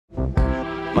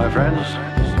My friends,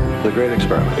 the great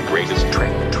experiment. The greatest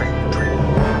trick.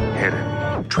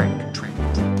 Hidden trick.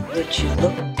 Would you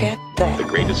look at that? The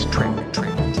greatest trick. And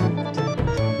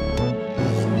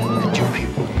you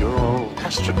people, you're all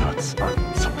astronauts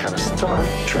on some kind of Star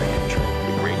Trek.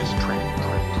 The greatest trick.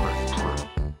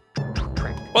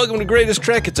 Welcome to Greatest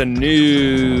Trek. It's a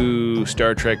new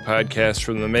Star Trek podcast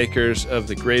from the makers of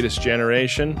The Greatest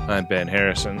Generation. I'm Ben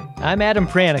Harrison. I'm Adam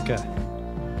Pranica.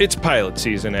 It's pilot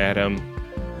season, Adam.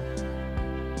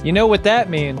 You know what that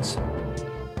means?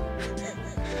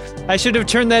 I should have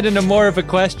turned that into more of a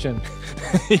question.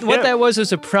 Yeah. What that was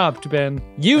a prompt, Ben.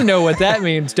 You know what that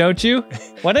means, don't you?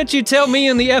 Why don't you tell me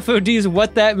and the FODs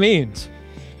what that means?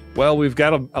 Well, we've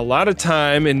got a lot of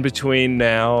time in between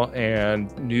now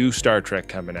and new Star Trek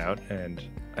coming out. And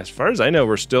as far as I know,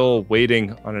 we're still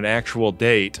waiting on an actual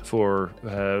date for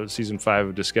Season 5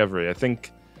 of Discovery. I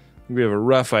think we have a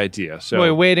rough idea. So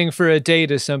boy, waiting for a date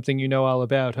is something you know all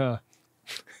about, huh?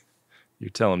 You're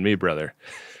telling me, brother.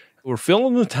 We're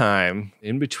filling the time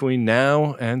in between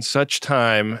now and such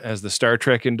time as the Star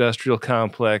Trek Industrial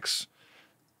Complex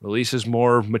releases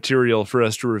more material for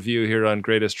us to review here on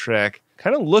Greatest Trek.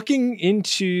 Kind of looking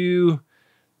into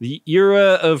the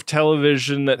era of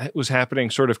television that was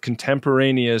happening sort of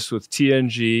contemporaneous with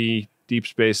TNG, Deep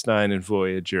Space Nine, and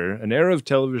Voyager. An era of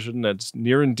television that's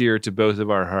near and dear to both of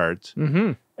our hearts.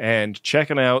 Mm-hmm. And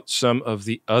checking out some of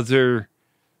the other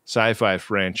sci-fi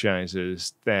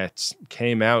franchises that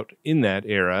came out in that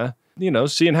era. You know,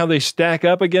 seeing how they stack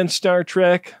up against Star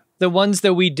Trek. The ones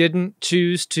that we didn't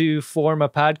choose to form a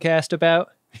podcast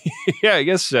about? Yeah, I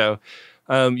guess so.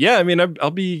 Yeah, I mean,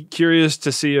 I'll be curious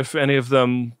to see if any of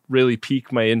them really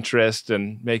pique my interest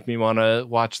and make me want to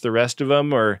watch the rest of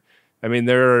them. Or, I mean,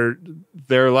 there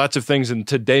are lots of things in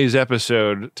today's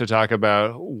episode to talk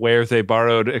about where they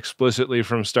borrowed explicitly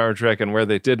from Star Trek and where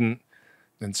they didn't.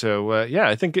 And so, yeah,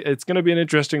 I think it's going to be an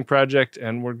interesting project,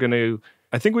 and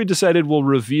I think we decided we'll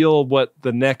reveal what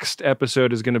the next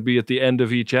episode is going to be at the end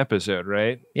of each episode,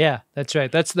 right? Yeah, that's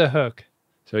right. That's the hook.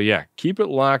 So yeah, keep it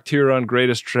locked here on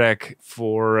Greatest Trek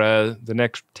for the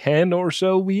next 10 or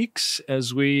so weeks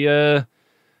as we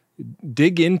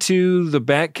dig into the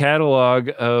back catalog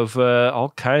of all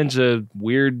kinds of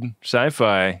weird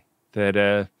sci-fi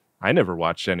that I never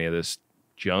watched any of this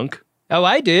junk. Oh,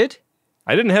 I did.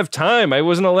 I didn't have time. I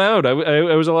wasn't allowed.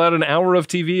 I was allowed an hour of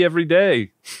TV every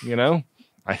day, you know?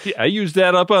 I used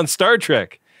that up on Star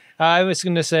Trek. I was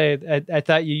going to say, I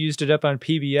thought you used it up on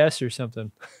PBS or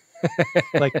something.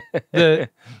 Like the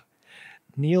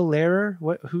Neil Lehrer?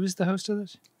 Who's the host of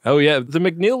this? Oh, yeah. The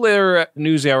McNeil Lehrer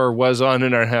News Hour was on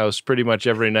in our house pretty much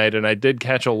every night, and I did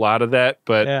catch a lot of that,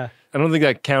 but yeah. I don't think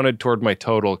that counted toward my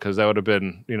total because that would have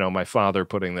been, you know, my father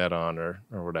putting that on or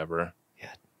whatever.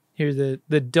 Yeah. Hear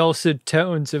the dulcet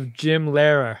tones of Jim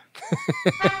Lehrer.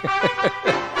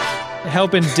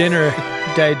 Helping dinner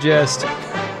digest.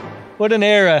 What an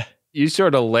era. You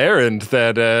sort of Larened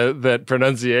that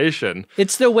pronunciation.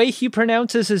 It's the way he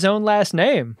pronounces his own last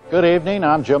name. Good evening,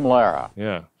 I'm Jim Lehrer.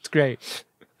 Yeah. It's great.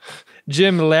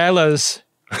 Jim Lehler's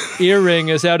earring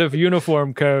is out of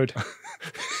uniform code.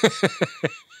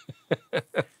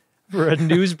 For a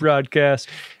news broadcast.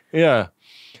 Yeah.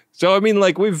 So, I mean,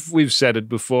 like we've said it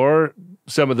before,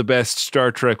 some of the best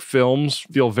Star Trek films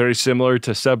feel very similar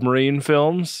to submarine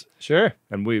films. Sure.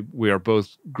 And we are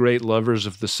both great lovers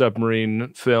of the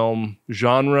submarine film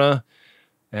genre.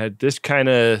 And this kind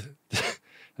of,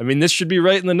 I mean, this should be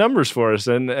right in the numbers for us.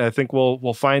 And I think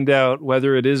we'll find out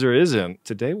whether it is or isn't.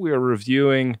 Today we are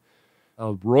reviewing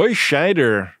a Roy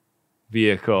Scheider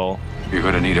vehicle. You're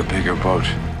going to need a bigger boat.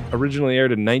 Originally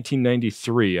aired in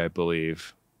 1993, I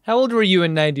believe. How old were you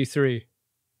in 93?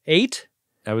 8?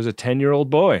 I was a 10-year-old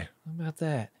boy. How about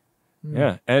that?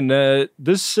 Yeah, and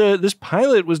this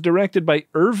pilot was directed by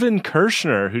Irvin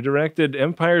Kershner, who directed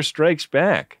Empire Strikes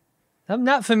Back. I'm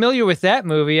not familiar with that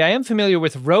movie. I am familiar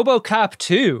with RoboCop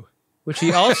 2, which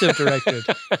he also directed.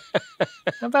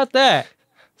 How about that?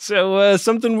 So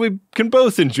something we can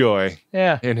both enjoy.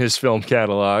 Yeah. In his film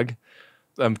catalog.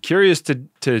 I'm curious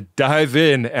to dive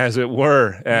in, as it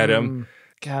were, Adam.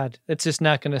 God, it's just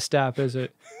not going to stop, is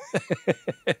it?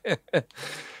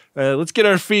 Let's get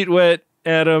our feet wet,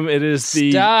 Adam. It is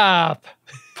the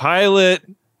pilot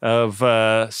of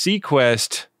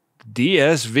SeaQuest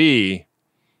DSV,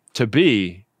 to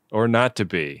be or not to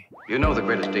be. You know the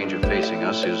greatest danger facing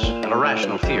us is an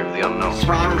irrational fear of the unknown.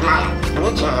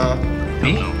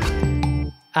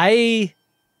 Me? I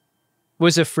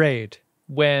was afraid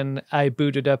when I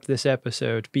booted up this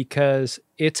episode because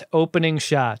its opening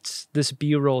shots, this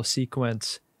B-roll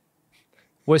sequence,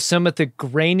 was some of the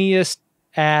grainiest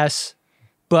ass,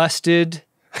 busted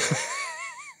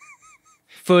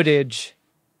footage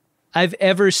I've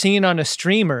ever seen on a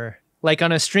streamer, like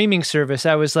on a streaming service.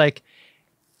 I was like,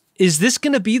 is this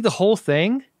going to be the whole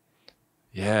thing?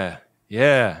 Yeah.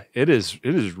 It is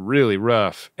really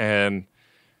rough. And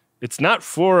it's not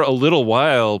for a little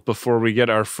while before we get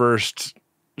our first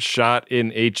shot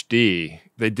in HD.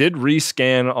 They did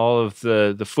rescan all of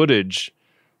the footage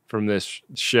from this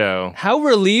show. How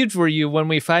relieved were you when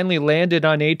we finally landed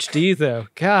on HD, though?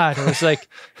 God, it was like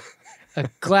a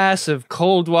glass of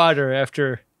cold water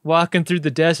after walking through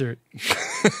the desert.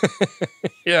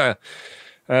 Yeah,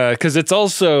 because it's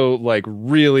also like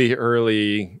really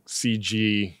early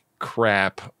CG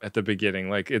crap at the beginning.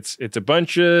 Like it's a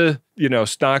bunch of,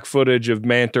 stock footage of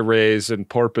manta rays and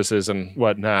porpoises and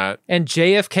whatnot. And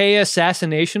JFK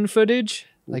assassination footage?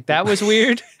 Like that was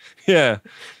weird. Yeah.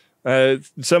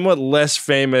 Somewhat less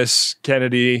famous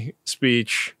Kennedy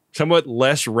speech, somewhat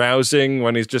less rousing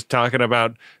when he's just talking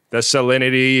about the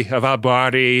salinity of our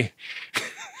body.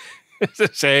 It's the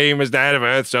same as that of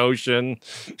Earth's ocean.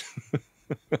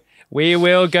 We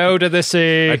will go to the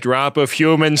sea. A drop of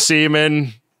human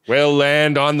semen will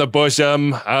land on the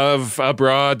bosom of a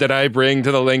broad that I bring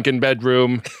to the Lincoln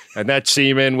bedroom, and that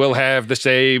semen will have the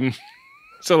same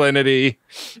salinity.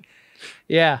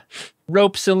 Yeah.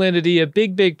 Rope salinity, a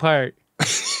big part.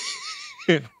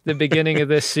 The beginning of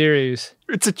this series.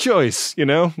 It's a choice,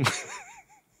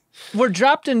 We're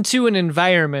dropped into an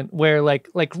environment where like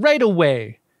right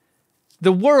away,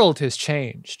 the world has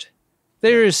changed.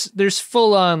 There's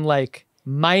full on like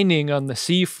mining on the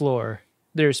seafloor.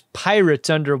 There's pirates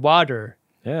underwater.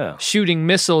 Yeah. Shooting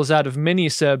missiles out of mini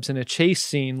subs in a chase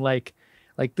scene. Like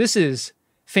this is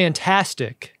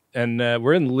fantastic. And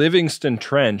we're in Livingston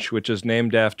Trench, which is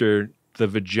named after the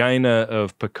vagina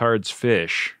of Picard's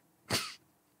fish.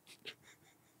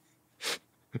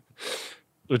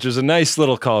 Which is a nice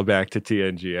little callback to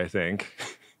TNG, I think.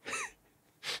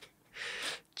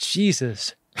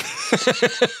 Jesus.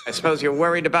 I suppose you're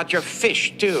worried about your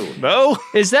fish, too. No?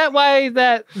 Is that why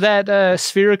that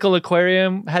spherical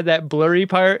aquarium had that blurry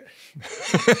part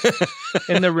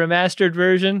in the remastered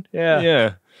version? Yeah.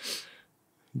 Yeah.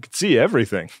 You could see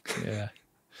everything. Yeah.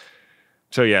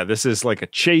 So yeah, this is like a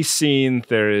chase scene.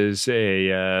 There is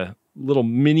a little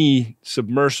mini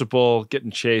submersible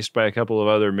getting chased by a couple of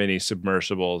other mini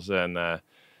submersibles, and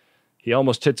he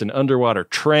almost hits an underwater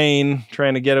train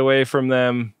trying to get away from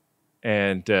them,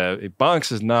 and he bonks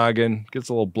his noggin, gets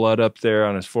a little blood up there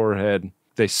on his forehead.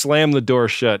 They slam the door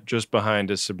shut just behind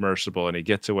his submersible, and he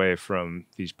gets away from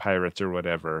these pirates or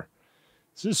whatever.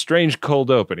 This is a strange cold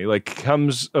open. He like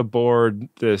comes aboard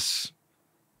this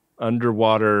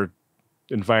underwater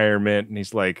environment, and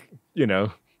he's like,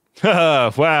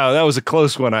 wow, that was a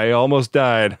close one. I almost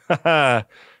died. And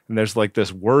there's like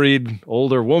this worried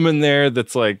older woman there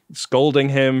that's like scolding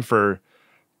him for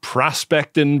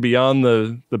prospecting beyond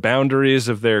the boundaries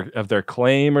of their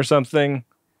claim or something.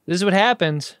 This is what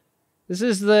happens. This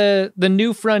is the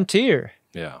new frontier.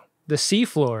 Yeah. The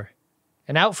seafloor.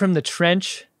 And out from the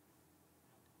trench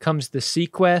comes the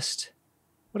SeaQuest.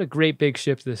 What a great big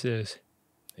ship this is.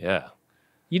 Yeah.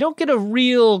 You don't get a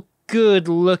real good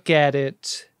look at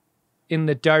it in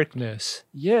the darkness.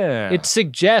 Yeah. It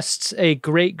suggests a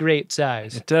great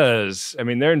size. It does. I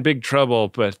mean, they're in big trouble,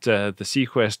 but the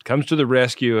SeaQuest comes to the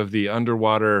rescue of the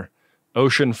underwater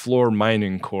ocean floor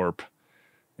mining corp.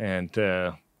 And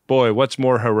boy, what's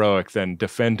more heroic than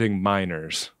defending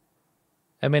miners?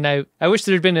 I mean, I wish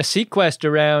there'd been a SeaQuest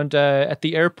around at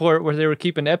the airport where they were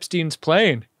keeping Epstein's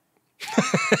plane.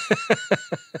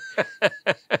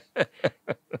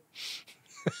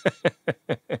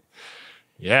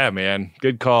 Yeah, man.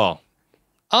 Good call.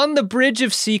 On the bridge of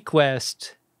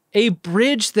SeaQuest, a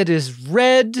bridge that is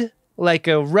red like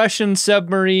a Russian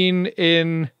submarine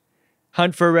in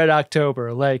Hunt for Red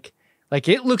October. Like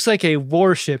it looks like a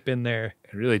warship in there.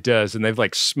 It really does. And they've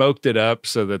like smoked it up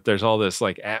so that there's all this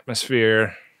like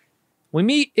atmosphere. We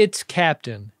meet its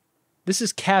captain. This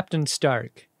is Captain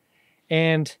Stark.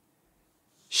 And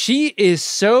she is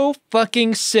so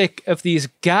fucking sick of these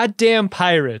goddamn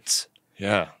pirates.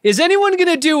 Yeah. Is anyone going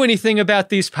to do anything about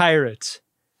these pirates?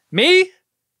 Me?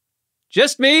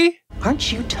 Just me?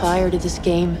 Aren't you tired of this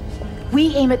game?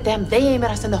 We aim at them, they aim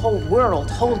at us, and the whole world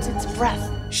holds its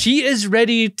breath. She is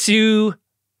ready to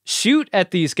shoot at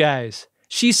these guys.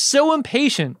 She's so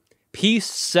impatient. Peace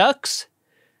sucks.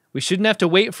 We shouldn't have to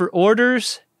wait for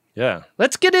orders. Yeah.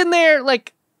 Let's get in there.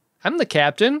 Like, I'm the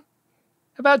captain.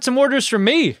 How about some orders from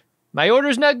me? My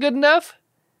order's not good enough?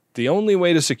 The only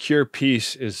way to secure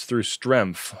peace is through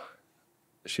strength,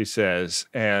 she says.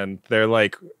 And they're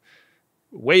like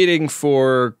waiting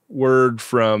for word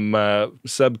from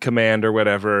sub command or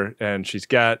whatever. And she's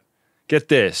got, get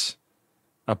this,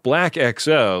 a black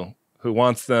XO who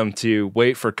wants them to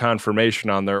wait for confirmation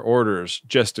on their orders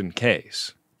just in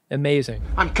case. Amazing.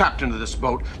 I'm captain of this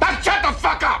boat. Now shut the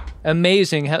fuck up!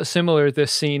 Amazing how similar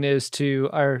this scene is to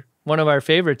one of our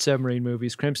favorite submarine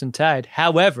movies, Crimson Tide.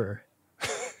 However,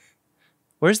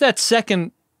 where's that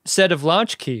second set of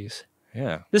launch keys?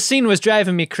 Yeah. This scene was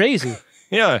driving me crazy.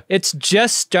 Yeah. It's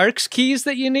just Stark's keys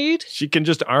that you need? She can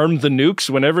just arm the nukes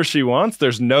whenever she wants.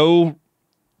 There's no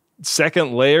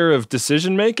second layer of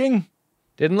decision-making.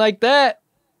 Didn't like that.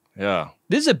 Yeah.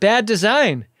 This is a bad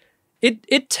design.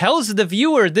 It tells the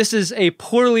viewer this is a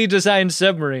poorly designed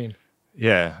submarine.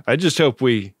 Yeah. I just hope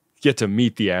we get to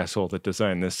meet the asshole that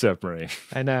designed this submarine.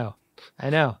 I know.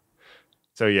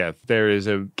 So yeah, there is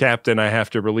a captain, I have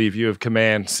to relieve you of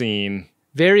command scene.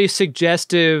 Very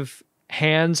suggestive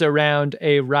hands around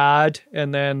a rod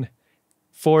and then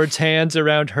Ford's hands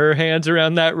around her hands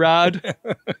around that rod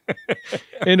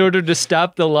in order to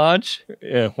stop the launch.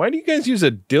 Yeah. Why do you guys use a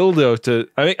dildo to,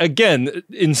 I mean, again,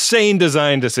 insane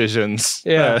design decisions.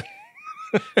 Yeah.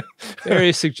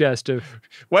 Very suggestive.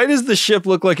 Why does the ship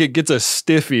look like it gets a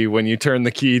stiffy when you turn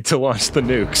the key to launch the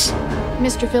nukes?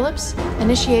 Mr. Phillips,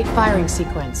 initiate firing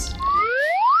sequence.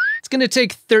 It's going to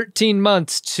take 13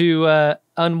 months to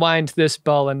unwind this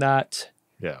ball of knots.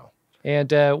 Yeah.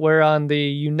 And we're on the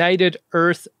United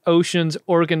Earth Oceans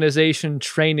Organization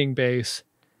training base.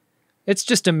 It's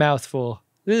just a mouthful.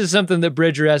 This is something that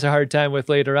Bridger has a hard time with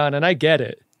later on, and I get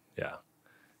it. Yeah.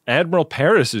 Admiral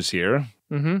Paris is here.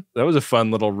 Mm-hmm. That was a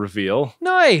fun little reveal.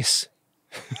 Nice.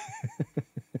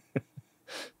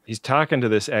 He's talking to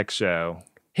this XO.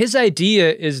 His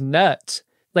idea is nuts.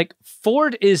 Like,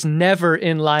 Ford is never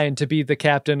in line to be the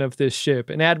captain of this ship.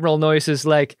 And Admiral Noyce is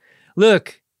like,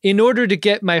 look, in order to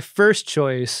get my first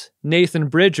choice, Nathan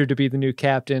Bridger, to be the new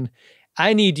captain,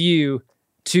 I need you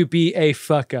to be a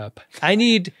fuck up. I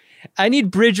need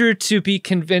Bridger to be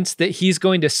convinced that he's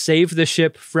going to save the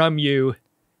ship from you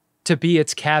to be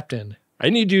its captain. I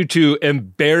need you to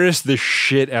embarrass the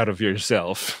shit out of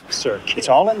yourself. Sir, it's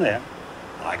all in there.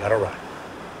 I gotta run.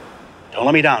 Don't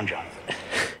let me down, Jonathan.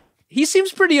 He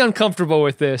seems pretty uncomfortable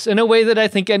with this in a way that I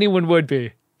think anyone would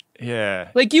be. Yeah.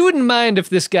 Like, you wouldn't mind if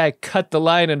this guy cut the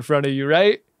line in front of you,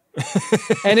 right?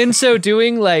 And in so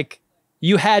doing, like,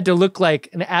 you had to look like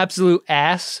an absolute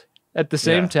ass at the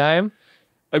same time.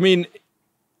 I mean,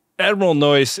 Admiral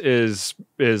Noyce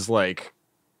is like,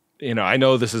 you know, I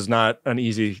know this is not an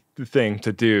easy thing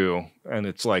to do, and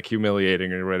it's like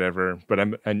humiliating or whatever, but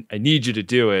I need you to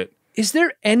do it. Is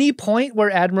there any point where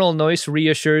Admiral Noyce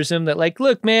reassures him that, like,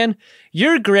 look, man,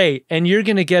 you're great and you're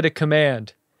going to get a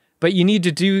command, but you need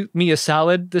to do me a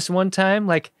solid this one time?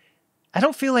 Like, I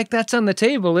don't feel like that's on the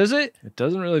table, is it? It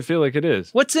doesn't really feel like it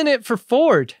is. What's in it for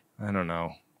Ford? I don't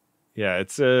know. Yeah,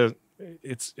 it's a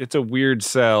weird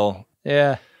sell.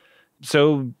 Yeah.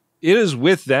 So it is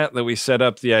with that we set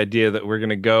up the idea that we're going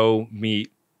to go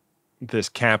meet this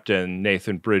captain,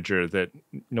 Nathan Bridger, that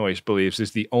Noyce believes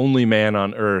is the only man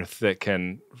on Earth that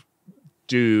can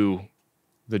do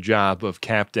the job of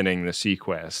captaining the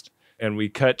SeaQuest. And we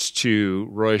cut to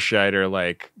Roy Scheider,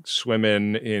 like,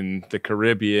 swimming in the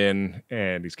Caribbean,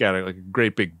 and he's got a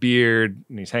great big beard,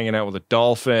 and he's hanging out with a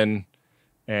dolphin,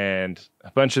 and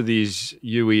a bunch of these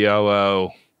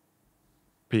UEOO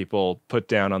people put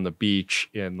down on the beach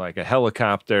in, like, a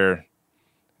helicopter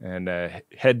and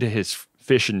head to his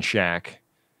fishing shack.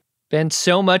 Ben,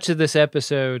 so much of this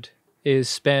episode is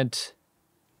spent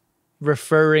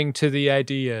referring to the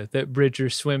idea that Bridger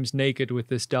swims naked with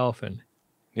this dolphin.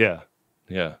 Yeah,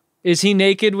 yeah. Is he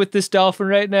naked with this dolphin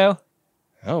right now?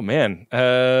 Oh, man.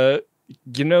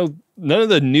 You know, none of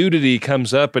the nudity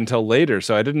comes up until later,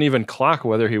 so I didn't even clock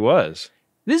whether he was.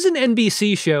 This is an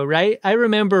NBC show, right? I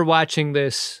remember watching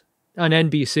this on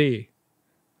NBC.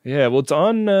 Yeah, well, it's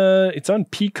on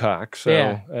Peacock,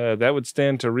 so that would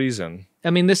stand to reason.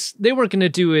 I mean, they weren't going to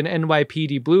do an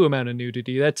NYPD Blue amount of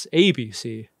nudity. That's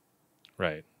ABC.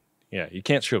 Right. Yeah, you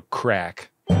can't show crack.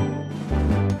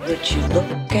 Would you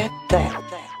look at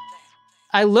that?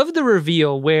 I love the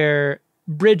reveal where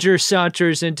Bridger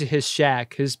saunters into his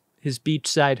shack, his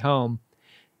beachside home.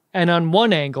 And on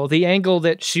one angle, the angle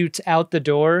that shoots out the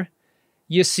door,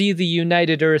 you see the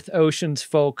United Earth Oceans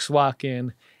folks walk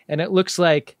in, and it looks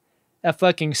like a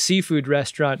fucking seafood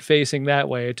restaurant facing that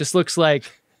way. It just looks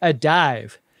like a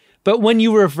dive. But when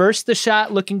you reverse the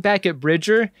shot looking back at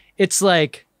Bridger, it's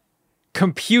like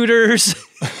computers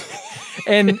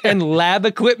and lab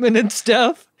equipment and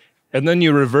stuff. And then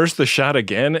you reverse the shot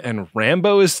again, and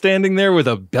Rambo is standing there with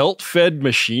a belt-fed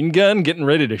machine gun getting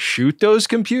ready to shoot those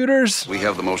computers. We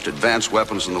have the most advanced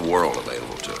weapons in the world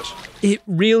available to us. It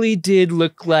really did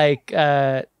look like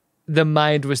the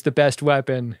mind was the best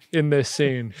weapon in this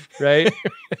scene, right?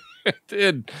 It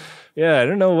did. Yeah, I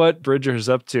don't know what Bridger's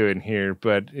up to in here,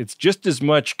 but it's just as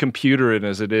much computering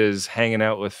as it is hanging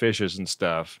out with fishes and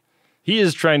stuff. He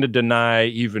is trying to deny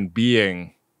even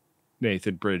being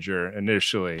Nathan Bridger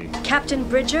initially. Captain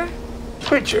Bridger?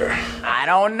 Bridger. I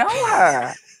don't know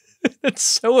her. It's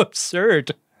so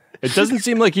absurd. It doesn't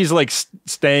seem like he's like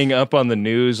staying up on the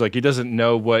news. Like he doesn't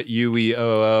know what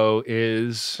UEOO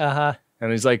is. Uh-huh.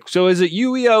 And he's like, so is it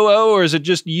UEOO or is it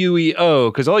just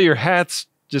UEO? Because all your hats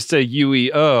just say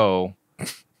UEO.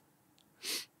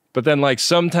 But then like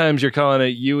sometimes you're calling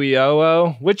it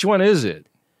UEOO. Which one is it?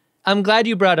 I'm glad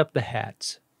you brought up the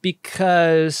hats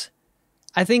because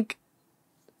I think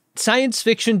science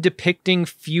fiction depicting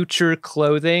future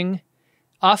clothing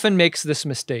often makes this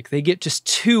mistake. They get just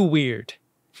too weird,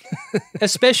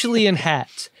 especially in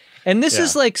hats. And this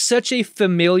is like such a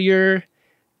familiar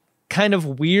kind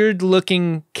of weird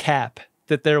looking cap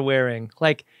that they're wearing.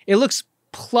 Like it looks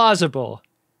plausible.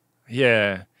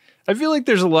 Yeah. I feel like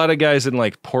there's a lot of guys in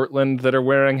like Portland that are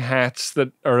wearing hats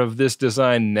that are of this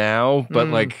design now, but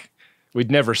like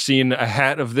we'd never seen a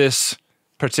hat of this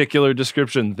particular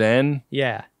description then.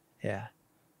 Yeah. Yeah.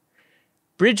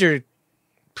 Bridger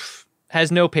has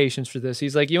no patience for this.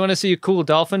 He's like, you want to see a cool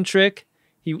dolphin trick?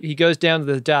 He goes down to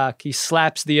the dock. He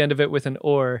slaps the end of it with an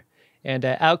oar, and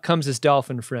out comes his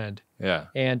dolphin friend. Yeah.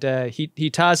 And he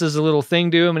tosses a little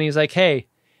thing to him, and he's like, hey,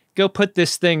 go put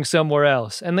this thing somewhere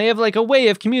else. And they have like a way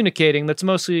of communicating that's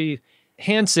mostly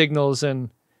hand signals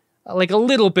and like a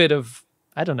little bit of,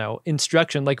 I don't know,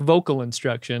 instruction, like vocal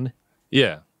instruction.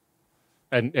 Yeah.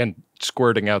 And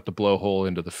squirting out the blowhole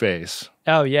into the face.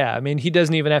 Oh, yeah. I mean, he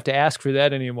doesn't even have to ask for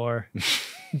that anymore.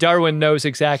 Darwin knows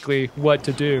exactly what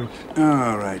to do.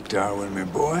 All right, Darwin, my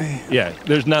boy. Yeah,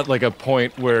 there's not like a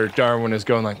point where Darwin is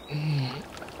going like,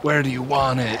 where do you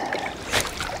want it?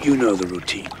 You know the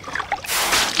routine.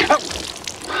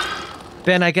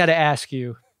 Ben, I gotta ask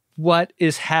you, what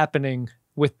is happening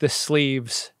with the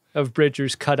sleeves of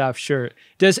Bridger's cut-off shirt?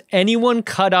 Does anyone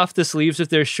cut off the sleeves of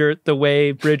their shirt the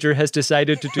way Bridger has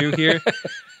decided to do here?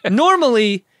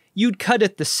 Normally, you'd cut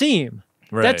at the seam.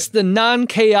 Right. That's the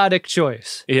non-chaotic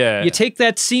choice. Yeah. You take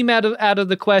that seam out of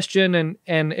the question,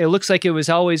 and it looks like it was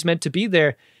always meant to be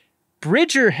there.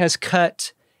 Bridger has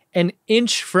cut an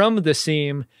inch from the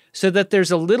seam so that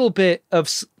there's a little bit of,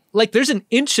 like there's an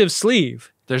inch of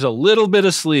sleeve. There's a little bit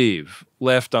of sleeve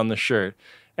left on the shirt.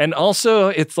 And also,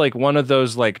 it's like one of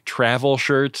those like travel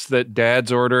shirts that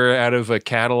dads order out of a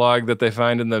catalog that they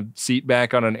find in the seat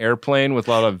back on an airplane with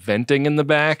a lot of venting in the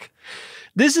back.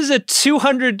 This is a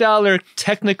 $200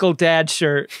 technical dad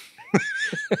shirt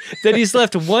that he's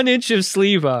left 1 inch of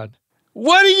sleeve on.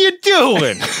 What are you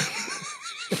doing?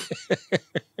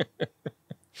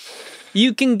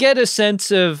 You can get a sense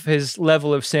of his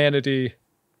level of sanity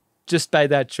just by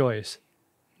that choice.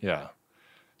 Yeah.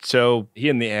 So he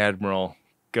and the Admiral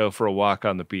go for a walk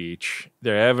on the beach.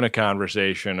 They're having a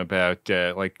conversation about,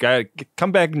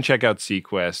 come back and check out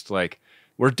SeaQuest. Like,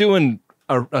 we're doing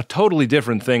a totally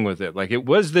different thing with it. Like, it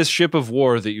was this ship of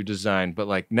war that you designed, but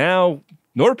like now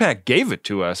Norpac gave it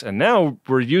to us, and now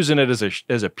we're using it as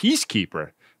a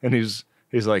peacekeeper. And he's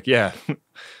like, yeah,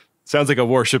 sounds like a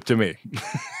warship to me.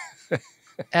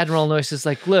 Admiral Noyce is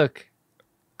like, look,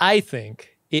 I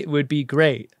think it would be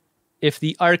great if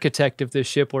the architect of this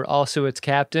ship were also its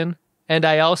captain, and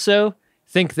I also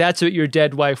think that's what your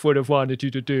dead wife would have wanted you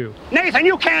to do. Nathan,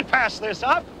 you can't pass this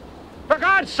up. For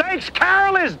God's sakes,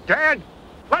 Carol is dead.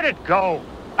 Let it go.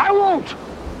 I won't.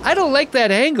 I don't like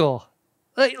that angle.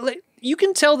 Like you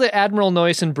can tell that Admiral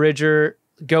Noyce and Bridger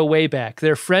go way back.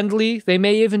 They're friendly. They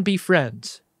may even be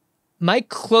friends. My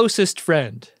closest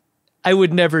friend, I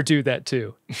would never do that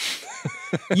to.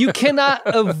 You cannot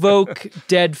evoke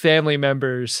dead family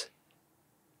members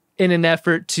in an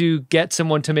effort to get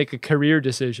someone to make a career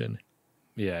decision.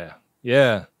 Yeah.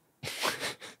 Yeah.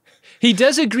 He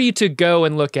does agree to go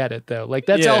and look at it, though. Like,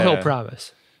 that's all he'll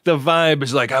promise. The vibe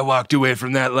is like, I walked away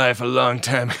from that life a long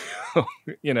time ago,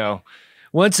 you know.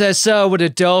 Once I saw what a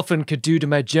dolphin could do to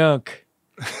my junk,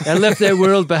 I left that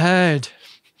world behind.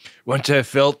 Once I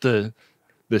felt the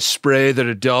spray that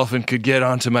a dolphin could get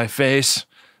onto my face,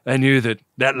 I knew that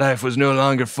life was no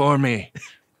longer for me.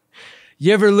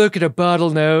 You ever look at a bottle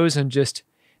nose and just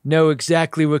know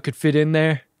exactly what could fit in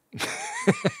there?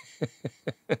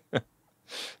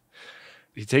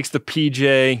 He takes the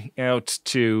PJ out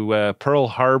to Pearl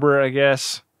Harbor, I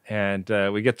guess, and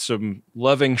we get some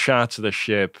loving shots of the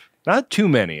ship. Not too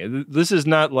many. This is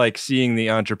not like seeing the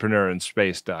Entrepreneur in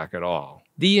space dock at all.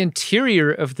 The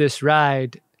interior of this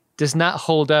ride does not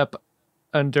hold up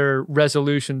under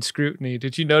resolution scrutiny.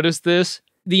 Did you notice this?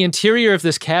 The interior of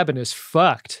this cabin is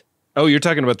fucked. Oh, you're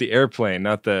talking about the airplane,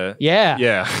 not the... Yeah.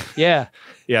 Yeah. Yeah.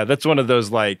 Yeah, that's one of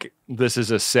those, like, this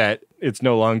is a set. It's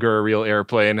no longer a real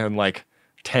airplane, and, like,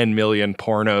 10 million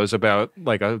pornos about,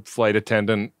 like, a flight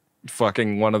attendant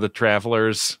fucking one of the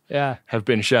travelers have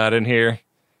been shot in here.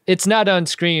 It's not on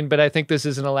screen, but I think this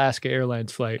is an Alaska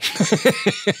Airlines flight.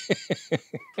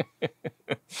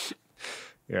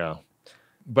 Yeah.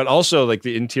 But also, like,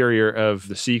 the interior of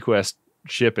the SeaQuest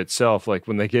ship itself, like,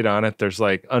 when they get on it, there's,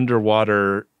 like,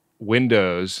 underwater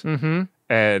windows. Mm-hmm.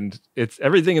 And it's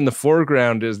everything in the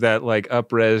foreground is that, like,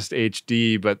 up-resed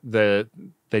HD, but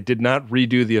they did not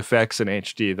redo the effects in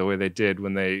HD the way they did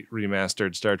when they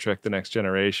remastered Star Trek The Next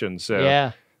Generation.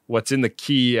 So what's in the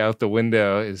key out the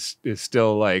window is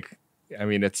still, like, I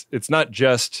mean, it's not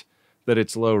just that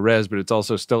it's low res, but it's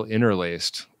also still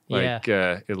interlaced. Like,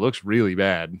 it looks really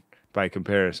bad by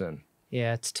comparison.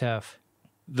 Yeah, it's tough.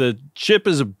 The ship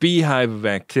is a beehive of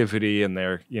activity, and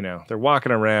they're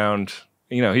walking around.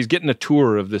 You know, he's getting a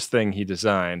tour of this thing he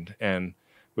designed, and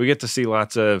we get to see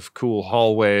lots of cool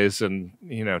hallways and,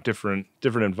 you know, different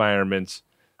environments.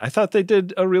 I thought they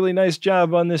did a really nice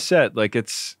job on this set. Like,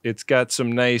 it's got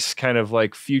some nice kind of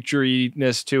like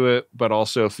future-ness to it, but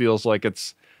also feels like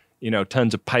it's, you know,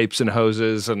 tons of pipes and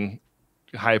hoses and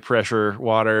high pressure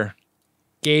water.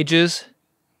 Gauges.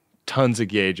 Tons of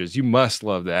gauges. You must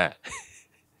love that.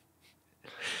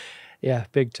 Yeah,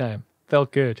 big time.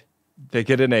 Felt good. They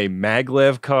get in a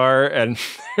maglev car, and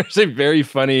there's a very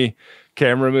funny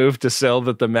camera move to sell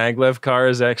that the maglev car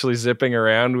is actually zipping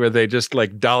around, where they just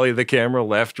like dolly the camera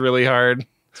left really hard.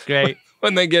 It's great.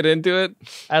 When they get into it.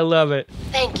 I love it.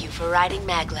 Thank you for riding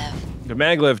maglev. The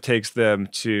maglev takes them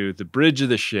to the bridge of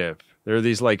the ship. There are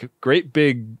these like great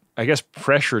big, I guess,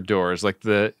 pressure doors. Like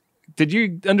did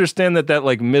you understand that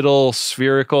like middle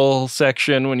spherical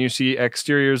section when you see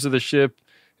exteriors of the ship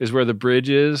is where the bridge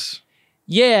is?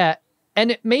 Yeah.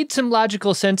 And it made some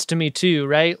logical sense to me too,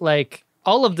 right? Like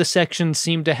all of the sections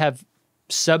seem to have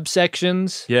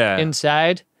subsections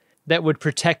inside that would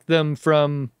protect them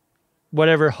from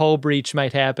whatever hull breach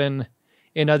might happen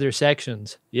in other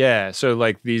sections. Yeah, so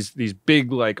like these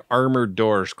big like armored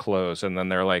doors close, and then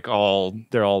they're all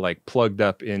like plugged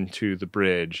up into the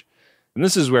bridge. And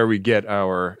this is where we get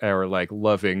our like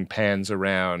loving pans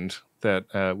around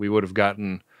that we would have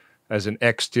gotten as an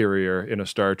exterior in a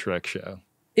Star Trek show.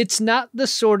 It's not the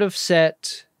sort of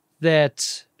set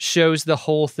that shows the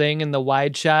whole thing in the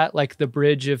wide shot, like the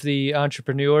bridge of the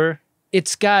Entrepreneur.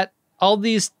 It's got all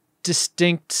these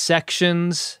distinct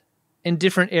sections in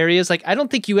different areas. Like, I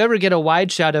don't think you ever get a wide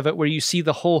shot of it where you see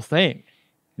the whole thing.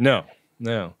 No.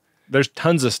 There's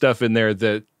tons of stuff in there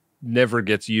that never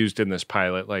gets used in this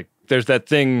pilot. Like, there's that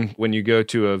thing when you go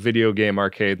to a video game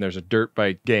arcade and there's a dirt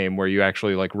bike game where you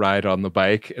actually like ride on the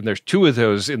bike, and there's two of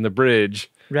those in the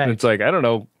bridge. Right. And it's like, I don't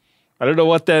know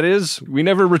what that is. We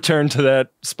never return to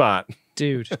that spot.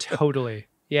 Dude, totally.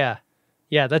 Yeah.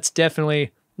 Yeah, that's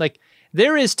definitely like,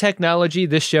 there is technology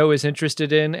this show is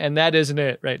interested in, and that isn't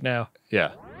it right now.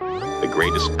 Yeah. The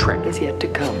greatest trek is yet to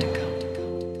come.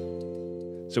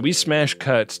 So we smash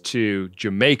cut to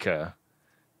Jamaica,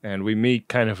 and we meet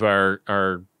kind of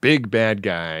our big bad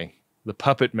guy, the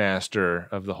puppet master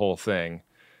of the whole thing,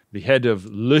 the head of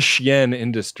Le Chien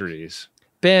Industries.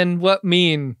 Ben, what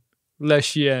mean Le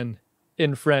Chien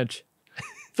in French?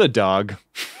 The dog.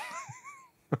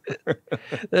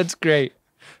 That's great.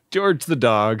 George the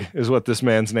dog is what this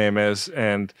man's name is,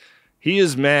 and he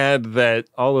is mad that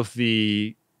all of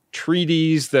the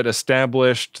treaties that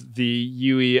established the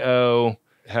UEO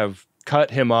have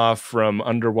cut him off from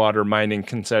underwater mining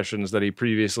concessions that he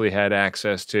previously had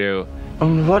access to.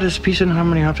 And what does peace and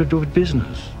harmony have to do with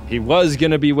business? He was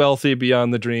going to be wealthy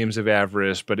beyond the dreams of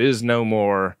avarice, but is no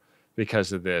more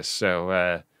because of this.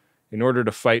 So in order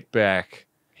to fight back,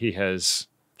 he has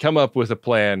come up with a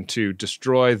plan to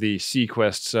destroy the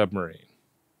SeaQuest submarine.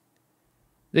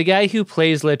 The guy who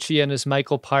plays Le Chien is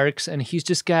Michael Parks, and he's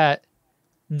just got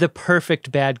the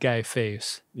perfect bad guy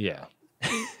face. Yeah.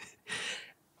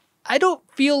 I don't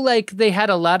feel like they had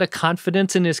a lot of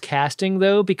confidence in his casting,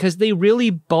 though, because they really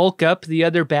bulk up the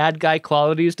other bad guy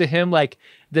qualities to him, like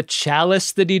the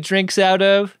chalice that he drinks out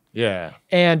of. Yeah.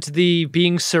 And the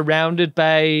being surrounded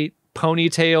by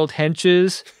ponytailed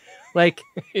henches. Like,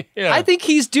 yeah. I think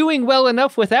he's doing well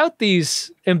enough without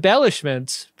these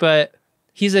embellishments, but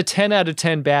he's a 10 out of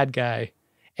 10 bad guy.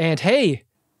 And hey,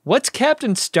 what's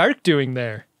Captain Stark doing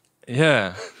there?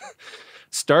 Yeah.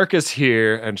 Stark is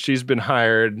here, and she's been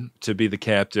hired to be the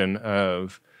captain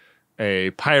of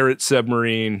a pirate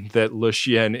submarine that Le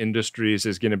Chien Industries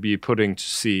is going to be putting to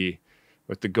sea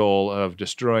with the goal of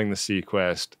destroying the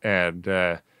SeaQuest.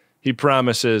 And he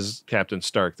promises Captain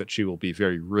Stark that she will be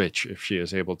very rich if she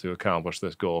is able to accomplish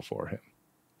this goal for him.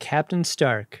 Captain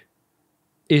Stark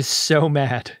is so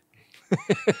mad.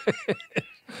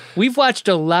 We've watched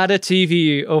a lot of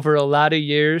TV over a lot of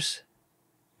years.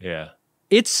 Yeah.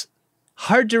 It's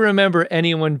hard to remember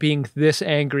anyone being this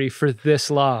angry for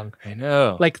this long. I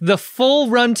know. Like the full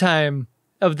runtime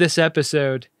of this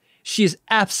episode, she's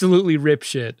absolutely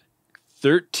ripshit.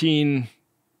 13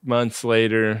 months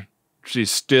later,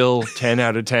 she's still 10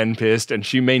 out of 10 pissed, and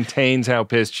she maintains how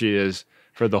pissed she is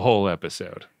for the whole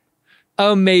episode.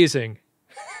 Amazing.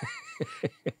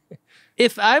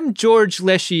 If I'm George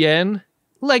Lechien,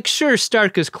 like, sure,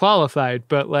 Stark is qualified,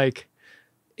 but, like,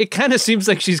 it kind of seems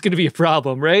like she's going to be a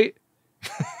problem, right?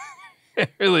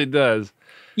 It really does.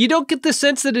 You don't get the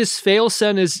sense that his fail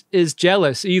son is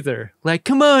jealous either. Like,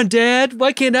 come on, Dad,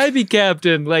 why can't I be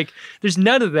captain? Like, there's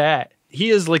none of that. He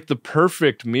is like the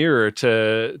perfect mirror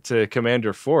to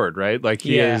Commander Ford, right? Like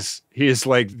he is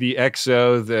like the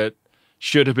XO that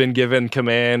should have been given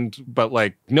command, but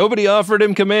like nobody offered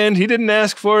him command. He didn't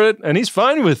ask for it, and he's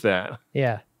fine with that.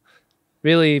 Yeah.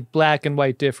 Really black and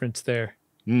white difference there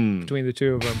between the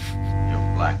two of them.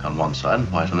 You're black on one side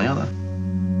and white on the other.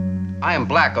 I am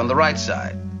black on the right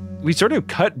side. We sort of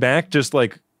cut back just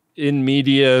like in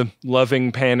media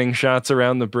loving panning shots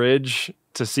around the bridge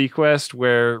to SeaQuest,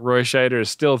 where Roy Scheider is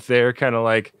still there, kind of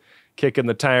like kicking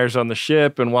the tires on the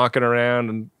ship and walking around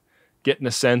and getting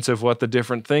a sense of what the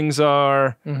different things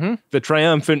are. Mm-hmm. The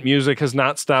triumphant music has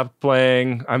not stopped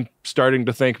playing. I'm starting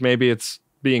to think maybe it's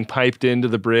being piped into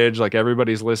the bridge, like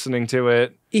everybody's listening to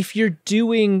it. If you're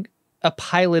doing a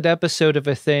pilot episode of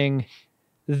a thing,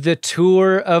 the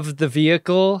tour of the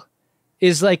vehicle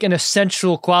is like an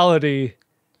essential quality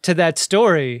to that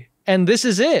story. And this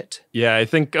is it. Yeah, I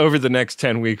think over the next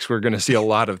 10 weeks, we're going to see a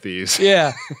lot of these.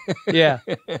 Yeah.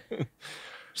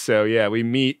 So, yeah, we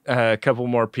meet a couple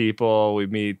more people. We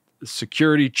meet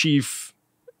Security Chief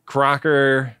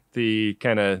Crocker, the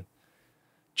kind of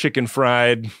chicken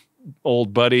fried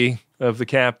old buddy of the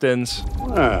captain's.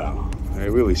 Well, they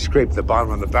really scraped the bottom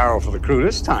of the barrel for the crew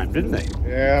this time, didn't they?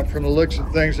 Yeah, from the looks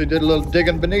of things, they did a little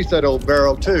digging beneath that old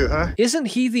barrel, too, huh? Isn't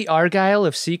he the Argyle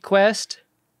of SeaQuest?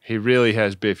 He really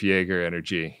has Biff Yeager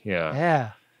energy. Yeah.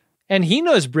 Yeah. And he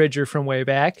knows Bridger from way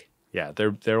back. Yeah,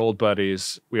 they're old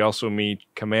buddies. We also meet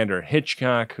Commander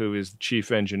Hitchcock, who is the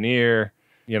chief engineer.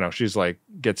 You know, she's like,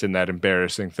 gets in that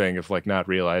embarrassing thing of like not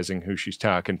realizing who she's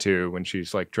talking to when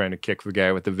she's like trying to kick the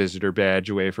guy with the visitor badge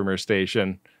away from her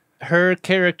station. Her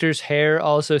character's hair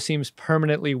also seems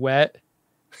permanently wet,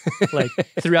 like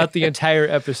throughout the entire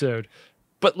episode.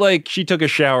 But like she took a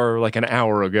shower like an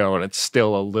hour ago and it's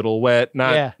still a little wet.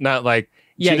 Not like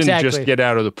she didn't just get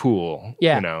out of the pool.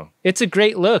 Yeah. You know. It's a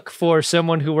great look for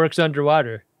someone who works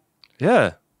underwater.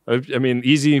 Yeah. I mean,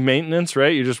 easy maintenance,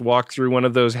 right? You just walk through one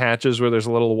of those hatches where there's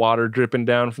a little water dripping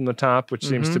down from the top, which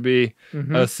seems to be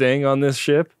a thing on this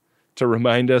ship to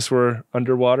remind us we're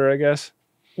underwater, I guess.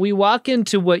 We walk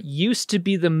into what used to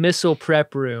be the missile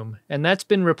prep room, and that's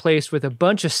been replaced with a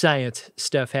bunch of science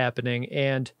stuff happening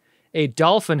and a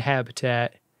dolphin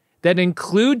habitat that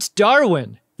includes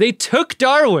Darwin. They took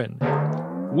Darwin.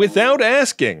 Without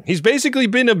asking. He's basically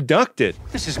been abducted.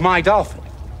 This is my dolphin.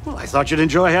 Well, I thought you'd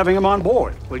enjoy having him on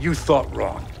board. Well, you thought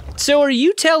wrong. So are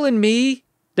you telling me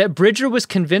that Bridger was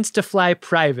convinced to fly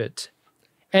private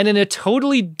and in a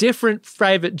totally different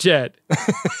private jet,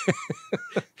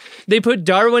 they put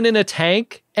Darwin in a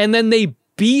tank and then they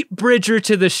beat Bridger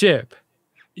to the ship?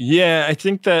 Yeah, I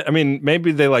think that, I mean,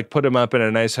 maybe they like put him up in a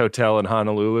nice hotel in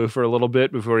Honolulu for a little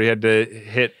bit before he had to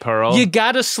hit Pearl. You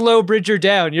gotta slow Bridger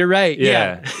down. You're right.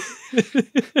 Yeah.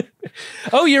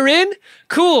 Oh, you're in?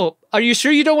 Cool. Are you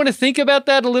sure you don't want to think about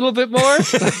that a little bit more?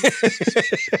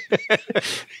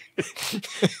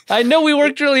 I know we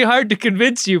worked really hard to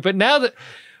convince you, but now that...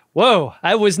 Whoa,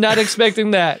 I was not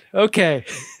expecting that. Okay.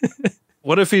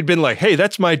 What if he'd been like, hey,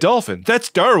 that's my dolphin. That's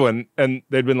Darwin. And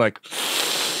they'd been like,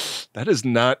 that is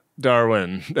not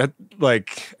Darwin. That,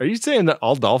 like, are you saying that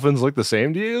all dolphins look the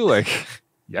same to you? Like,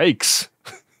 yikes.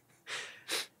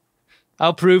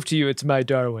 I'll prove to you it's my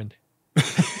Darwin.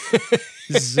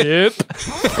 Zip.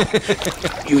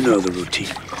 You know the routine.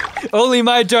 Only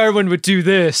my Darwin would do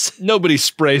this. Nobody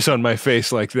sprays on my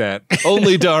face like that.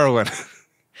 Only Darwin.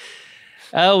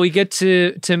 Oh, we get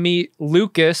to meet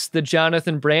Lucas, the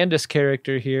Jonathan Brandis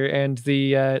character here, and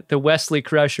the Wesley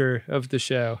Crusher of the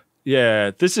show.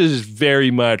 Yeah, this is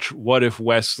very much What If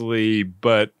Wesley,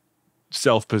 but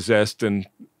self-possessed and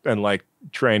like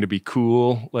trying to be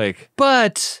cool. Like,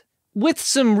 but with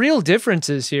some real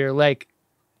differences here. Like,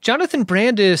 Jonathan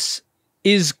Brandis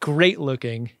is great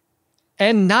looking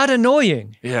and not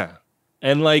annoying. Yeah.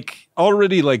 And like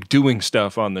already like doing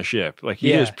stuff on the ship. Like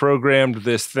he Yeah. has programmed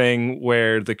this thing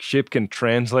where the ship can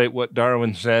translate what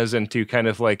Darwin says into kind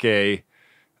of like a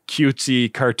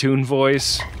cutesy cartoon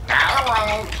voice.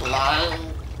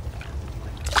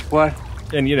 What?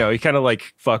 And, you know, he kind of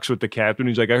like fucks with the captain.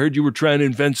 He's like, I heard you were trying to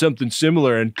invent something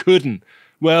similar and couldn't.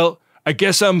 Well, I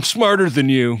guess I'm smarter than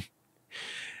you.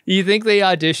 You think they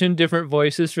auditioned different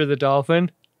voices for the dolphin?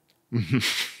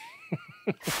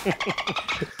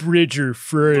 Bridger,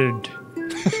 friend.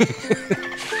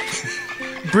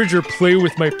 Bridger, play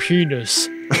with my penis.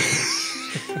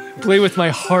 Play with my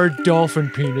hard dolphin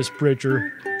penis,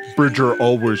 Bridger. Bridger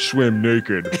always swim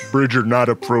naked. Bridger not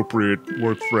appropriate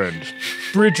work friend.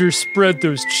 Bridger, spread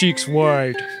those cheeks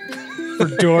wide. For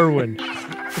Darwin.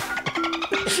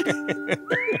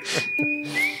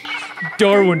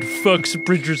 Darwin fucks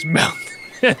Bridger's mouth.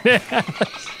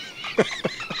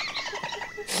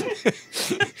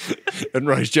 And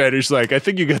Roy Scheider's like, I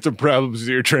think you got some problems with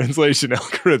your translation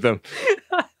algorithm.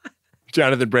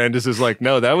 Jonathan Brandis is like,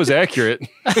 no, that was accurate.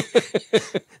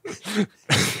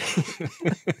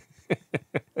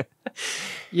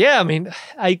 Yeah, I mean,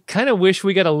 I kind of wish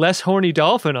we got a less horny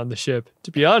dolphin on the ship,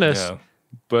 to be honest. Yeah.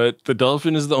 But the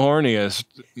dolphin is the horniest,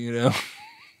 you know.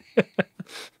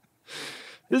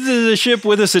 This is a ship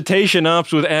with a cetacean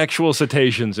ops with actual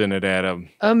cetaceans in it, Adam.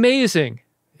 Amazing.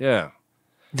 Yeah.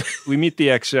 We meet the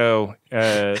XO.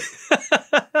 I'm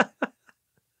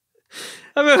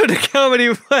having a comedy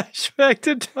flashback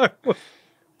to Darwin.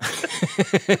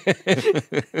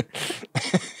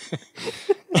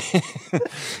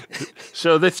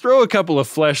 So they throw a couple of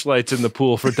fleshlights in the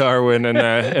pool for Darwin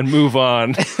and move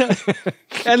on.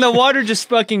 And the water just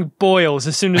fucking boils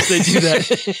as soon as they do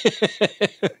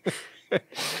that.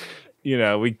 You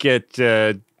know, we get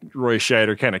Roy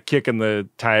Scheider kind of kicking the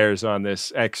tires on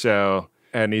this XO.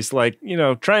 And he's like, you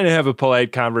know, trying to have a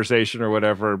polite conversation or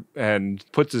whatever, and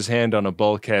puts his hand on a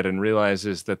bulkhead and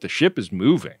realizes that the ship is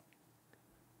moving.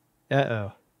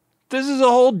 Uh-oh. This is a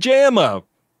whole jam up.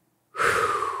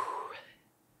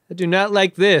 I do not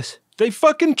like this. They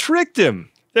fucking tricked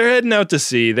him. They're heading out to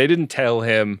sea. They didn't tell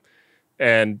him.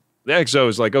 And the XO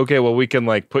is like, okay, well, we can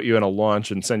like put you in a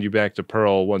launch and send you back to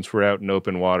Pearl once we're out in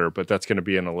open water, but that's going to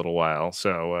be in a little while.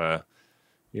 So,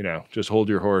 you know, just hold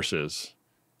your horses.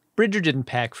 Bridger didn't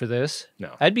pack for this.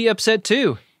 No. I'd be upset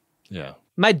too. Yeah.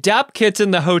 My dopp kit's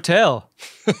in the hotel.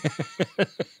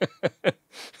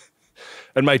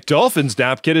 And my dolphin's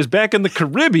dopp kit is back in the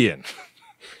Caribbean.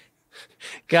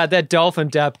 God, that dolphin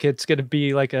dopp kit's gonna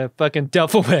be like a fucking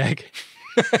duffel bag.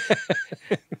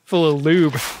 Full of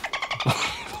lube.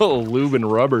 Full of lube and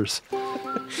rubbers.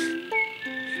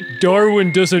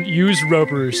 Darwin doesn't use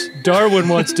rubbers. Darwin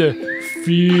wants to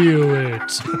feel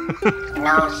it.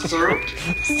 No soup?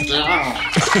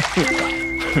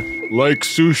 Like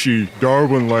sushi,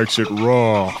 Darwin likes it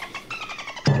raw.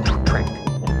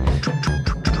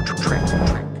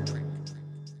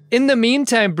 In the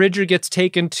meantime, Bridger gets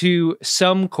taken to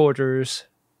some quarters,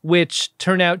 which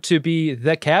turn out to be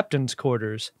the captain's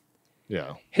quarters.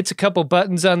 Yeah. Hits a couple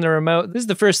buttons on the remote. This is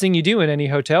the first thing you do in any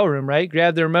hotel room, right?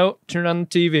 Grab the remote, turn on the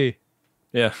TV.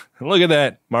 Yeah. Look at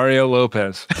that. Mario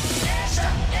Lopez.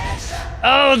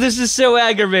 Oh, this is so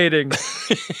aggravating.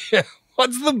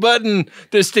 What's the button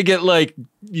just to get like,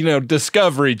 you know,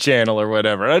 Discovery Channel or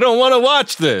whatever? I don't want to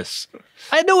watch this.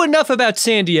 I know enough about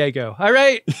San Diego, all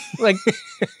right? Like,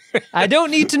 I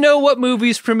don't need to know what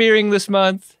movie's premiering this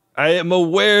month. I am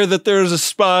aware that there's a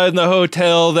spa in the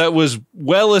hotel that was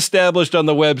well established on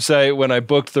the website when I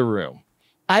booked the room.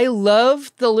 I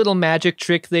love the little magic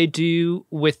trick they do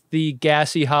with the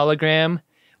gassy hologram,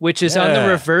 which is on the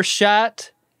reverse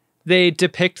shot. They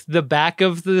depict the back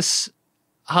of this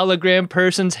hologram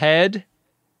person's head.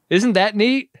 Isn't that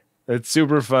neat? It's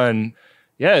super fun.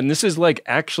 Yeah, and this is like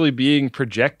actually being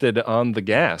projected on the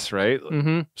gas, right?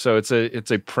 Mm-hmm. So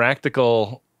it's a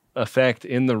practical effect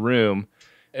in the room.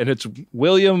 And it's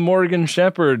William Morgan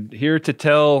Shepard here to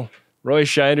tell Roy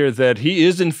Scheider that he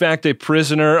is in fact a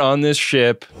prisoner on this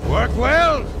ship. Work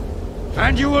well,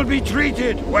 and you will be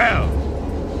treated well.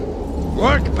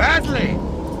 Work badly,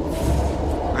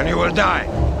 and you will die.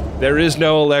 There is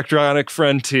no electronic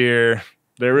frontier.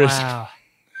 There is,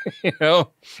 you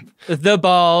know, the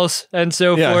balls and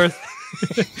so forth.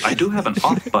 I do have an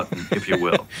off button, if you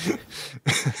will.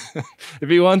 If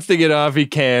he wants to get off, he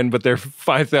can, but they're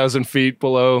 5,000 feet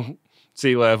below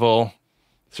sea level.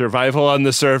 Survival on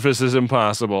the surface is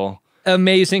impossible.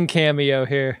 Amazing cameo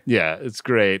here. Yeah, it's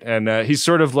great. And he's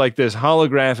sort of like this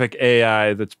holographic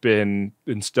AI that's been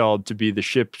installed to be the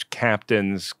ship's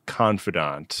captain's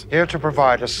confidant. Here to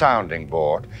provide a sounding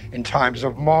board in times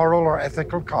of moral or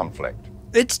ethical conflict.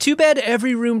 It's too bad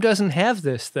every room doesn't have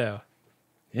this, though.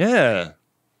 Yeah.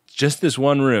 Just this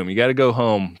one room. You got to go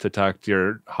home to talk to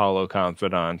your hollow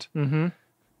confidant. Mm-hmm.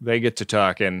 They get to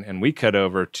talking, and we cut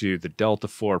over to the Delta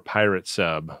IV pirate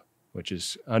sub, which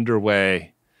is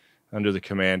underway under the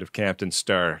command of Captain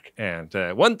Stark. And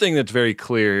one thing that's very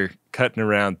clear cutting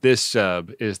around this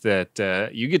sub is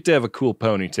that you get to have a cool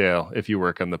ponytail if you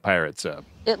work on the pirate sub.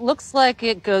 It looks like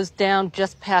it goes down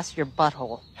just past your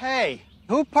butthole. Hey,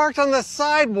 who parked on the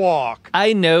sidewalk?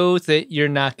 I know that you're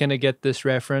not going to get this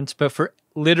reference, but for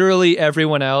literally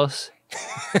everyone else,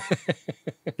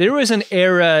 there was an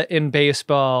era in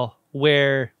baseball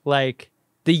where, like,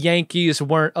 the Yankees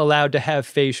weren't allowed to have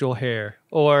facial hair.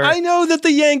 Or I know that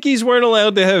the Yankees weren't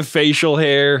allowed to have facial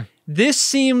hair. This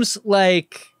seems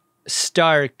like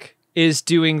Stark is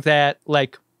doing that,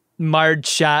 like, Marge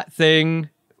Schott thing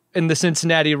in the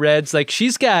Cincinnati Reds. Like,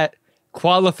 she's got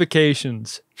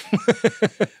qualifications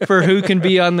for who can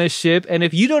be on this ship. And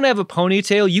if you don't have a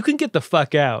ponytail, you can get the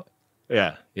fuck out.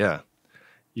 Yeah, yeah.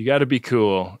 You got to be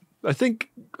cool. I think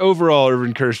overall,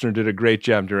 Irvin Kershner did a great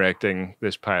job directing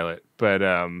this pilot, but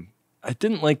I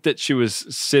didn't like that she was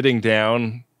sitting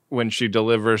down when she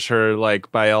delivers her,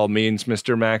 like, by all means,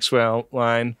 Mr. Maxwell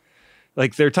line.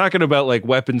 Like, they're talking about, like,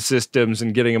 weapon systems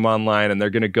and getting them online, and they're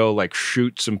going to go, like,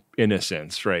 shoot some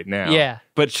innocents right now. Yeah.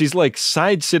 But she's, like,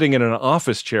 side-sitting in an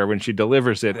office chair when she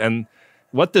delivers it, and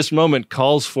what this moment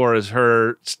calls for is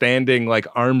her standing, like,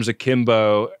 arms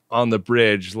akimbo on the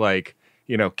bridge, like,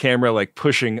 you know, camera like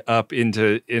pushing up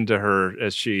into her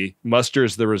as she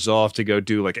musters the resolve to go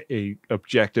do like a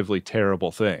objectively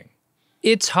terrible thing.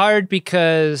 It's hard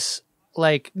because,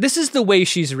 like, this is the way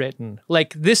she's written.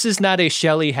 Like, this is not a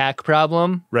Shelley hack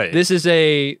problem. Right. This is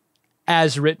a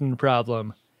as written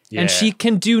problem. Yeah. And she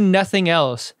can do nothing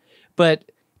else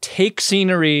but take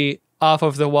scenery off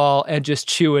of the wall and just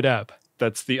chew it up.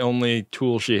 That's the only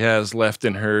tool she has left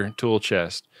in her tool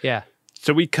chest. Yeah.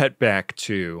 So we cut back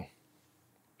to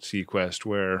SeaQuest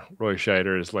where Roy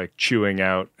Scheider is like chewing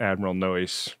out Admiral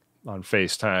Noyce on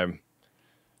FaceTime.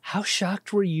 How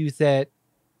shocked were you that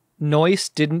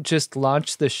Noyce didn't just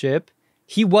launch the ship?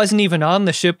 He wasn't even on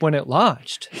the ship when it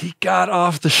launched. He got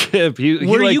off the ship.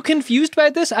 Were you confused by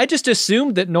this? I just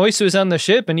assumed that Noyce was on the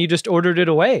ship and he just ordered it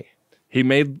away. He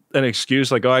made an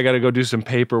excuse like, oh, I got to go do some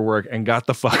paperwork, and got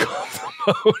the fuck off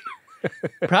the boat.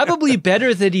 Probably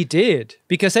better that he did,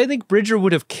 because I think Bridger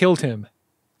would have killed him.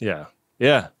 Yeah.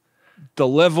 Yeah. The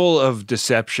level of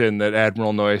deception that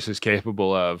Admiral Noyce is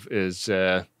capable of is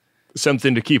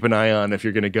something to keep an eye on if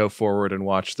you're going to go forward and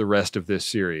watch the rest of this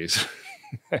series.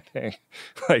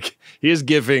 Like, he is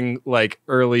giving like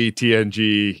early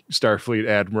TNG Starfleet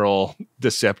Admiral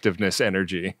deceptiveness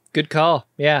energy. Good call.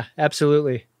 Yeah,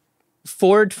 absolutely.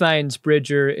 Ford finds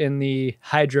Bridger in the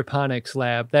hydroponics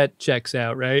lab. That checks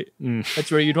out, right? That's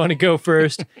where you'd want to go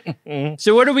first.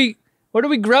 So what are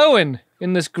we growing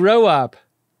in this grow up?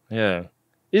 Yeah.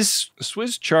 Is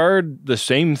Swiss chard the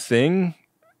same thing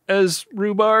as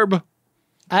rhubarb?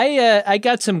 I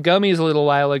got some gummies a little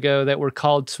while ago that were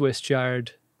called Swiss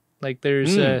chard. Like,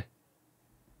 there's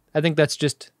I think that's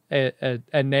just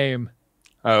a name.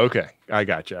 Oh, okay. I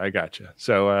gotcha.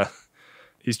 So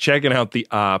he's checking out the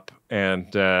op,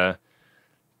 and the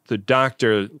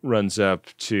doctor runs up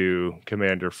to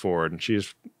Commander Ford, and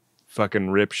she's fucking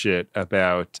rip shit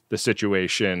about the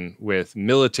situation with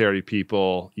military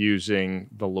people using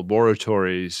the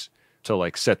laboratories to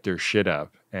like set their shit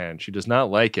up, and she does not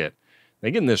like it.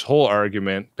 They get in this whole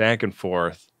argument back and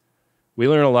forth. We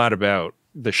learn a lot about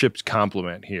the ship's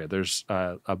complement here. There's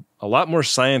a lot more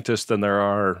scientists than there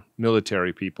are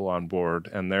military people on board,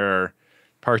 and there are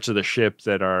parts of the ship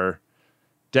that are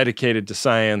dedicated to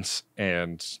science,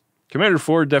 and Commander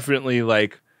Ford definitely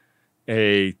like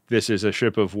this is a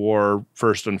ship of war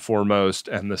first and foremost,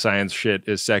 and the science shit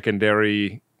is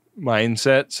secondary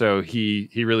mindset. So he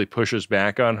really pushes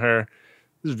back on her.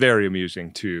 This is very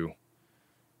amusing to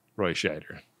Roy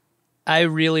Scheider. I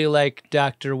really like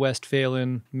Dr.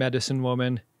 Westphalen, medicine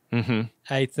woman. Mm-hmm.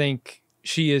 I think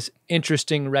she is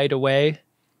interesting right away.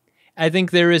 I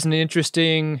think there is an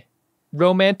interesting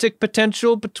romantic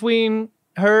potential between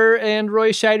her and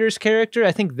Roy Scheider's character.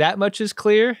 I think that much is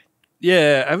clear.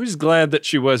 Yeah, I was glad that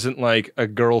she wasn't like a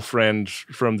girlfriend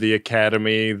from the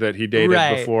academy that he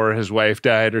dated before his wife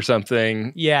died or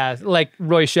something. Yeah, like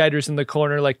Roy Scheider's in the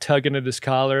corner, like tugging at his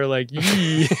collar, like,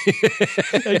 yee.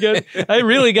 I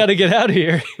really got to get out of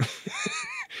here.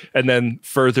 And then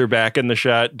further back in the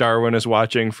shot, Darwin is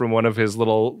watching from one of his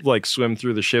little like swim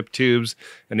through the ship tubes,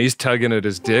 and he's tugging at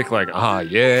his dick like,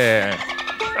 yeah,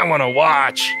 I want to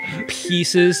watch.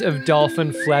 Pieces of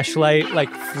dolphin fleshlight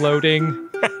like floating.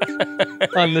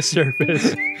 on the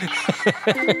surface.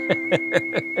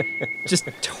 Just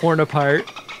torn apart.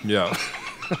 Yeah.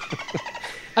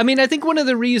 I mean, I think one of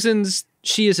the reasons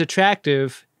she is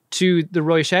attractive to the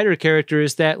Roy Scheider character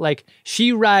is that, like,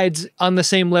 she rides on the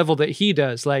same level that he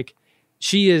does. Like,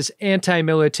 she is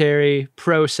anti-military,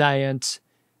 pro-science,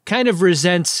 kind of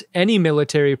resents any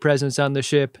military presence on the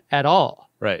ship at all.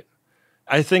 Right.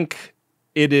 I think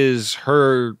it is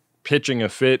her pitching a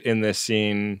fit in this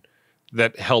scene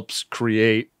that helps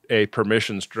create a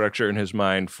permission structure in his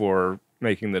mind for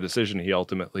making the decision he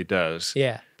ultimately does.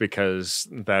 Yeah. Because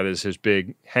that is his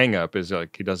big hang up, is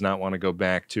like he does not want to go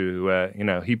back to,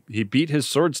 he beat his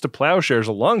swords to plowshares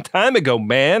a long time ago,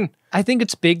 man. I think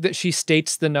it's big that she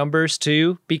states the numbers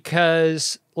too,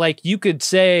 because like you could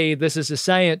say this is a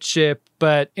science ship,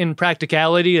 but in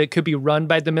practicality, it could be run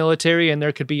by the military and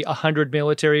there could be 100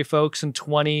 military folks and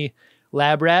 20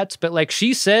 lab rats. But like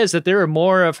she says that there are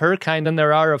more of her kind than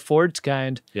there are of Ford's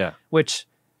kind. Yeah. Which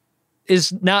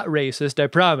is not racist, I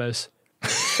promise.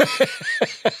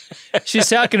 She's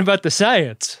talking about the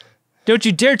science. Don't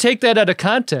you dare take that out of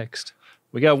context.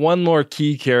 We got one more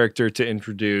key character to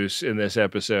introduce in this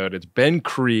episode. It's Ben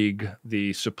Krieg,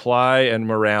 the supply and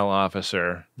morale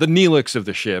officer, the Neelix of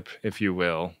the ship, if you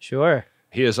will. Sure.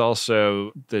 He is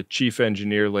also the chief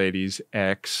engineer lady's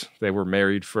ex. They were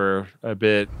married for a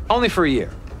bit. Only for a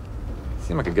year.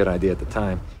 Seemed like a good idea at the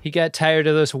time. He got tired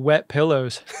of those wet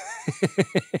pillows.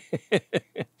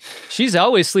 She's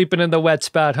always sleeping in the wet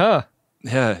spot, huh?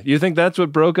 Yeah. You think that's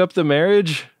what broke up the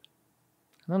marriage?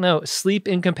 I don't know. Sleep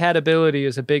incompatibility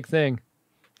is a big thing.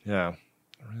 Yeah,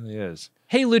 it really is.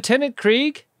 Hey, Lieutenant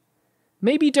Krieg,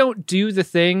 maybe don't do the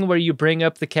thing where you bring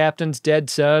up the captain's dead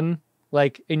son,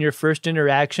 like in your first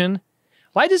interaction.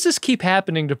 Why does this keep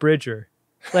happening to Bridger?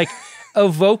 Like,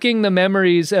 evoking the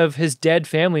memories of his dead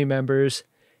family members.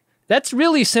 That's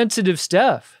really sensitive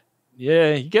stuff.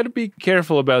 Yeah, you got to be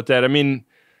careful about that. I mean,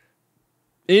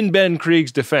 in Ben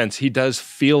Krieg's defense, he does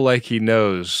feel like he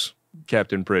knows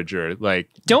Captain Bridger. Like,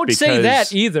 don't say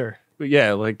that either.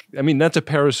 Yeah, like, I mean, that's a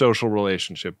parasocial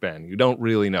relationship, Ben. You don't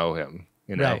really know him.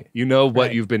 You know, Right. You know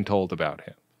what you've been told about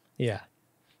him. Yeah.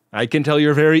 I can tell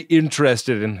you're very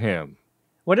interested in him.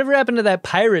 Whatever happened to that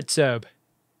pirate sub?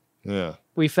 Yeah.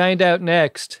 We find out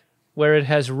next, where it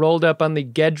has rolled up on the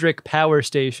Gedrick power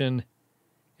station,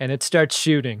 and it starts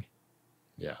shooting.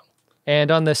 Yeah. And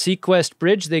on the SeaQuest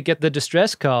bridge, they get the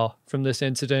distress call from this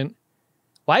incident.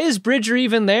 Why is Bridger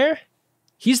even there?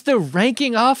 He's the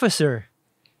ranking officer.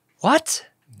 What?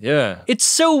 Yeah. It's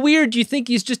so weird. You think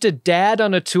he's just a dad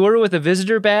on a tour with a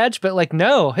visitor badge, but like,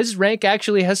 no, his rank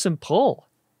actually has some pull.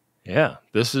 Yeah.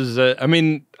 This is, I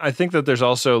mean, I think that there's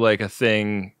also like a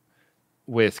thing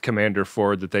with Commander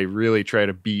Ford that they really try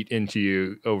to beat into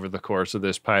you over the course of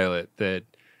this pilot, that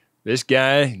this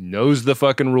guy knows the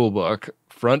fucking rule book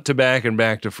front to back and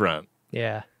back to front.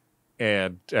 Yeah.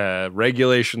 And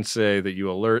regulations say that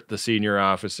you alert the senior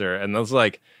officer, and that's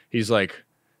like, he's like,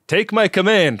 take my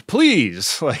command,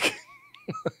 please. Like,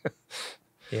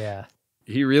 yeah.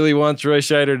 He really wants Roy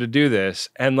Scheider to do this.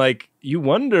 And like, you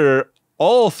wonder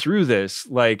all through this,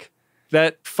 like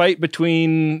that fight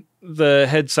between the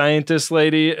head scientist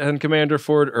lady and Commander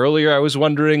Ford earlier, I was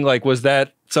wondering, like, was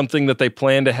that something that they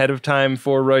planned ahead of time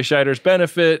for Roy Scheider's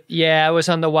benefit? Yeah, I was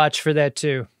on the watch for that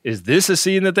too. Is this a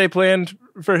scene that they planned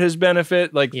for his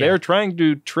benefit? Like, they're trying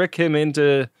to trick him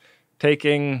into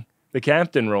taking the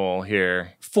captain role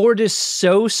here. Ford is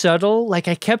so subtle. Like,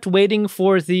 I kept waiting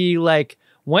for the, like,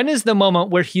 when is the moment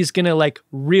where he's gonna, like,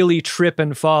 really trip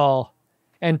and fall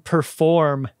and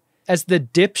perform as the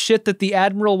dipshit that the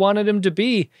Admiral wanted him to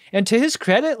be? And to his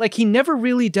credit, like, he never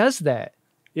really does that.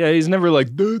 Yeah, he's never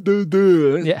like, duh, duh,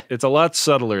 duh. Yeah. It's a lot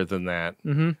subtler than that.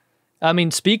 Mm-hmm. I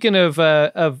mean, speaking of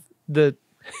the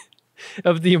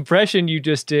of the impression you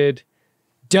just did,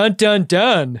 dun dun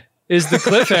dun is the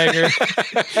cliffhanger.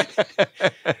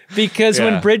 Because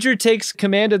when Bridger takes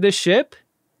command of this ship,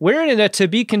 we're in a to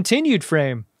be continued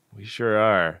frame. We sure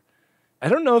are. I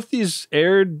don't know if these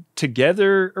aired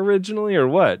together originally or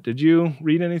what. Did you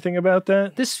read anything about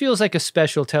that? This feels like a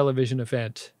special television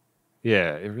event.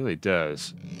 Yeah, it really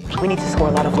does. We need to score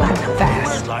a lot of laps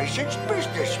fast. We're licensed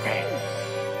businessmen.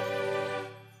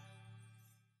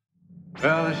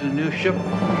 Well, this is a new ship. You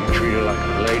treat her like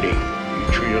a lady. You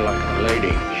treat her like a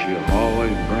lady. She'll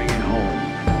always bring it home.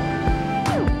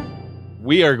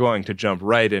 We are going to jump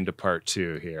right into part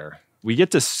 2 here. We get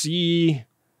to see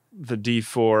the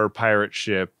D4 pirate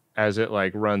ship as it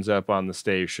like runs up on the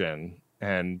station.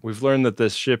 And we've learned that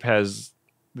this ship has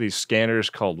these scanners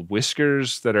called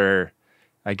whiskers that are,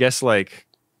 I guess, like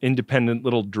independent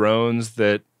little drones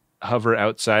that hover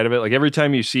outside of it. Like every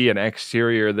time you see an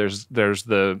exterior, there's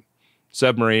the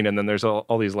submarine, and then there's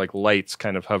all these like lights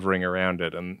kind of hovering around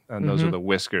it, and those are the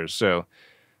whiskers. So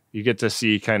you get to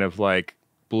see kind of like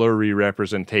blurry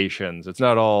representations. It's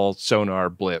not all sonar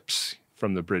blips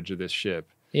from the bridge of this ship.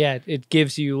 Yeah, it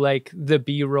gives you like the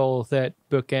B-roll that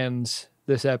bookends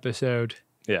this episode.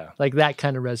 Yeah. Like that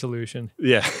kind of resolution.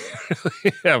 Yeah.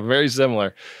 Yeah, very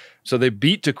similar. So they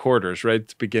beat to quarters right at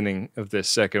the beginning of this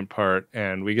second part,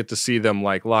 and we get to see them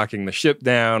like locking the ship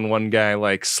down, one guy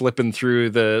like slipping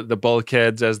through the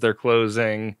bulkheads as they're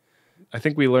closing. I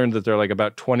think we learned that they're like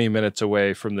about 20 minutes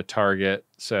away from the target,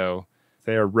 so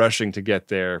they are rushing to get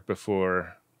there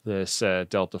before this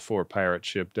Delta IV pirate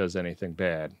ship does anything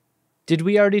bad. Did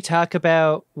we already talk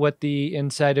about what the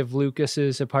inside of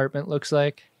Lucas's apartment looks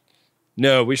like?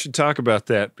 No, we should talk about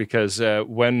that because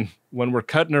when we're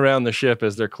cutting around the ship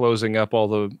as they're closing up all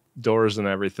the doors and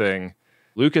everything,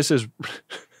 Lucas is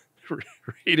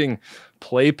reading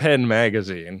Playpen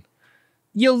magazine.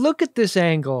 You look at this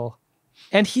angle,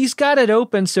 and he's got it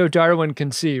open so Darwin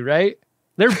can see, right?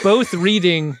 They're both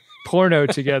reading porno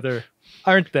together,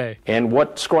 aren't they? And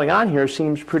what's going on here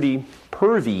seems pretty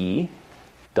pervy,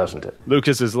 doesn't it?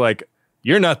 Lucas is like,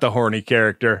 you're not the horny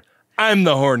character. I'm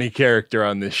the horny character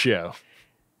on this show.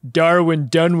 Darwin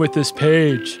done with this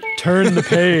page. Turn the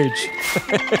page.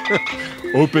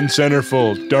 Open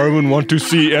centerfold. Darwin want to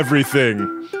see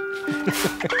everything.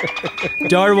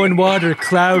 Darwin water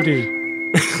cloudy.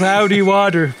 Cloudy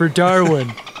water for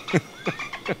Darwin.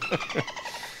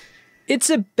 It's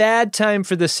a bad time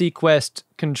for the SeaQuest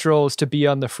controls to be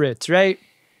on the fritz, right?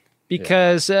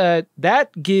 Because that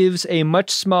gives a much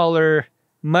smaller,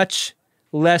 much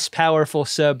less powerful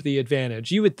sub the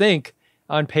advantage. You would think,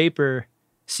 on paper,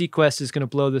 SeaQuest is going to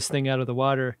blow this thing out of the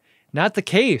water. Not the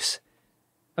case.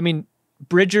 I mean,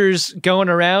 Bridger's going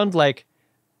around, like,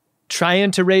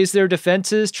 trying to raise their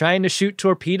defenses, trying to shoot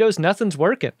torpedoes. Nothing's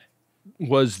working.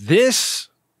 Was this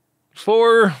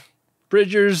for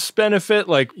Bridger's benefit?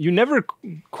 Like, you never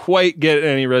quite get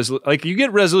any resolution. Like, you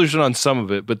get resolution on some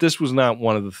of it, but this was not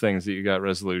one of the things that you got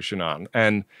resolution on.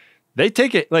 And they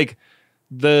take it, like,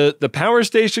 the power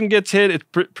station gets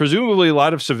hit. Presumably a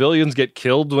lot of civilians get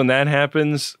killed when that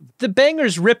happens. The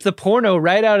bangers rip the porno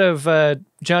right out of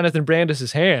Jonathan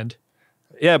Brandis's hand.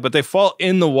 Yeah, but they fall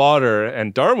in the water,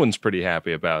 and Darwin's pretty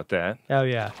happy about that. Oh,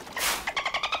 yeah.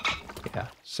 Yeah.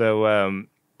 So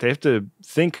they have to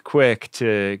think quick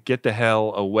to get the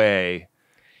hell away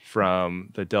from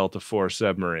the Delta IV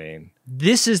submarine.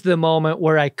 This is the moment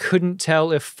where I couldn't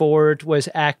tell if Ford was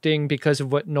acting because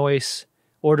of what Noyce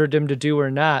ordered him to do or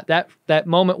not. That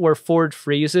moment where Ford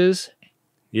freezes.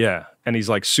 Yeah, and he's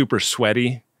like super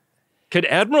sweaty. Could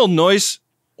Admiral Noyce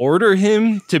order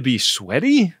him to be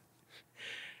sweaty?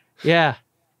 Yeah.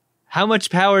 How much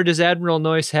power does Admiral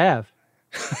Noyce have?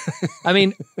 I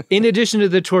mean, in addition to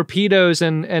the torpedoes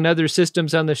and other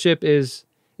systems on the ship, is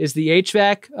the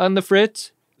HVAC on the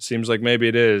fritz? Seems like maybe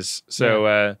it is.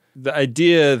 So the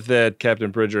idea that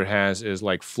Captain Bridger has is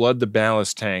like flood the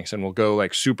ballast tanks and we'll go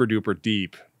like super duper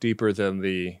deep, deeper than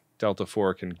the Delta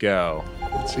IV can go.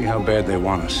 Let's see how bad they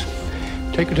want us.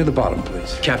 Take her to the bottom,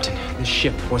 please. Captain, this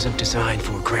ship wasn't designed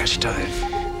for a crash dive.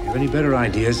 Have any better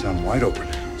ideas? I'm wide open.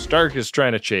 Stark is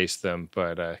trying to chase them,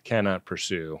 but cannot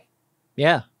pursue.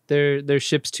 Yeah, their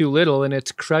ship's too little, and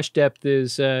its crush depth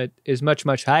is much,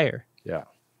 much higher. Yeah.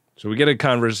 So we get a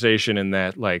conversation in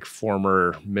that like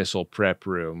former missile prep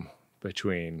room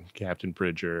between Captain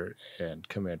Bridger and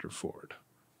Commander Ford.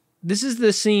 This is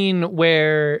the scene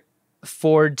where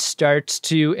Ford starts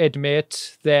to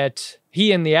admit that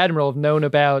he and the Admiral have known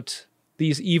about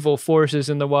these evil forces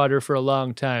in the water for a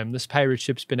long time. This pirate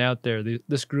ship's been out there.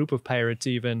 This group of pirates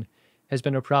even has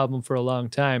been a problem for a long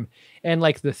time. And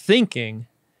like the thinking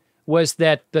was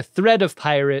that the threat of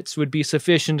pirates would be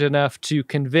sufficient enough to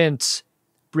convince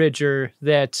Bridger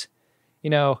that, you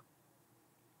know,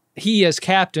 he as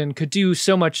captain could do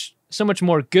so much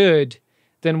more good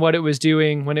than what it was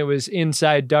doing when it was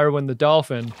inside Darwin the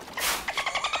dolphin.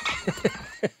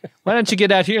 Why don't you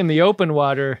get out here in the open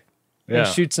water and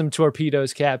shoot some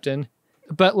torpedoes, Captain?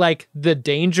 But like the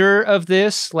danger of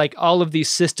this, like all of these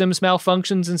systems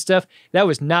malfunctions and stuff, that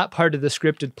was not part of the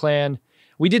scripted plan.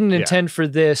 We didn't intend for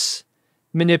this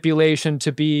manipulation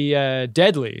to be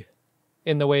deadly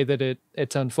in the way that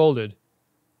it's unfolded.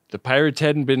 The pirates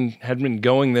hadn't been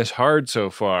going this hard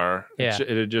so far. Yeah.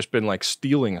 It had just been like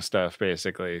stealing stuff,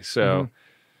 basically. So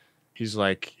he's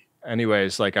like,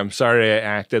 anyways, like, I'm sorry I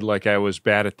acted like I was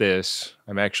bad at this.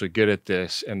 I'm actually good at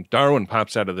this. And Darwin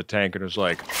pops out of the tank and is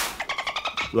like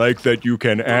that you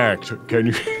can act.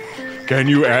 Can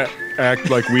you act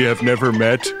like we have never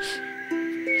met?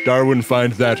 Darwin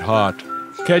finds that hot.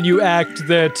 Can you act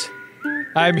that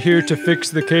I'm here to fix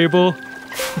the cable.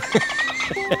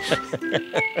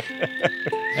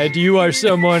 And you are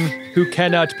someone who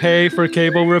cannot pay for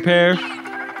cable repair?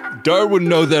 Darwin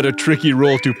know that a tricky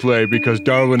role to play because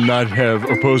Darwin not have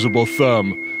opposable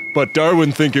thumb, but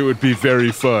Darwin think it would be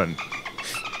very fun.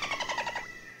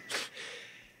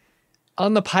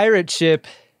 On the pirate ship,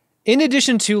 in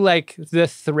addition to like the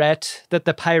threat that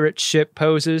the pirate ship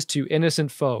poses to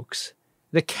innocent folks,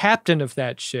 the captain of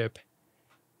that ship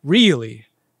really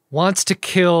wants to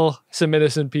kill some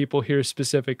innocent people here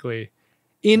specifically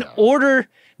in order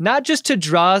not just to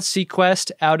draw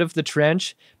SeaQuest out of the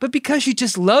trench, but because she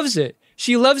just loves it.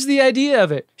 She loves the idea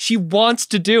of it. She wants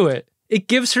to do it. It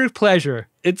gives her pleasure.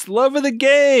 It's love of the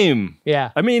game.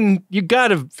 Yeah. I mean, you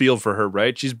gotta feel for her,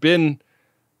 right? She's been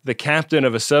the captain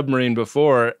of a submarine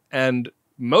before, and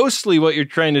mostly what you're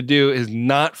trying to do is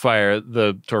not fire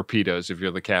the torpedoes if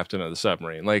you're the captain of the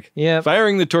submarine. Like,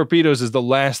 firing the torpedoes is the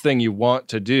last thing you want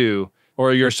to do,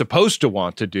 or you're supposed to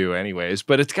want to do anyways,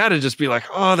 but it's got to just be like,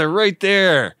 oh, they're right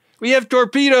there. We have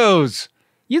torpedoes.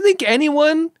 You think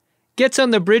anyone gets on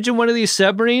the bridge of one of these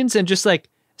submarines and just like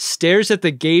stares at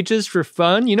the gauges for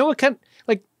fun? You know what kind,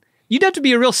 like, you'd have to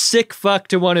be a real sick fuck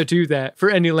to want to do that for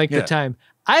any length of time.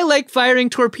 I like firing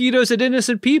torpedoes at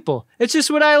innocent people. It's just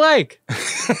what I like.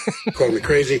 Call me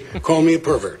crazy. Call me a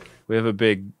pervert. We have a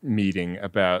big meeting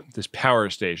about this power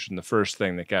station, the first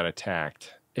thing that got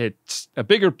attacked. It's a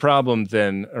bigger problem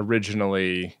than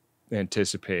originally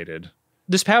anticipated.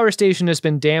 This power station has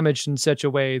been damaged in such a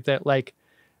way that, like,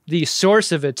 the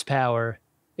source of its power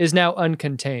is now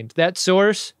uncontained. That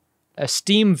source, a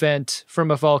steam vent from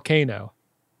a volcano.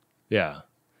 Yeah.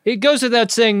 It goes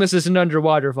without saying this is an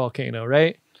underwater volcano,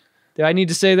 right? Do I need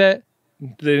to say that?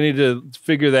 They need to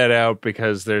figure that out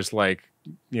because there's like,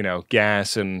 you know,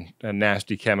 gas and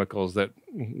nasty chemicals that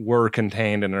were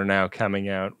contained and are now coming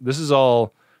out. This is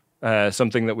all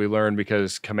something that we learned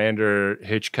because Commander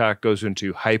Hitchcock goes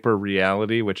into hyper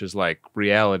reality, which is like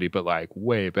reality, but like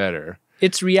way better.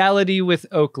 It's reality with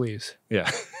Oakleys. Yeah.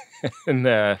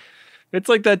 And it's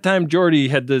like that time Geordi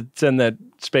had to send that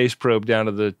space probe down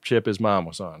to the ship his mom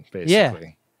was on, basically.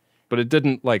 Yeah. But it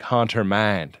didn't like haunt her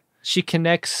mind. She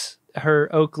connects her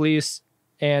Oakleys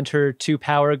and her 2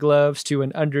 power gloves to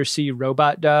an undersea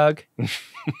robot dog.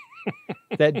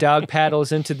 That dog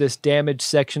paddles into this damaged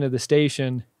section of the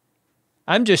station.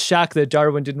 I'm just shocked that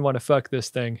Darwin didn't want to fuck this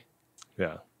thing.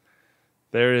 Yeah.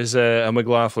 There is a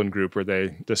McLaughlin group where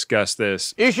they discuss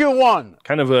this. Issue 1.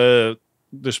 Kind of a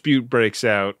dispute breaks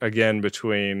out again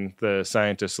between the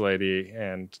scientist lady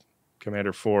and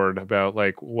Commander Ford about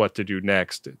like what to do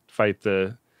next. Fight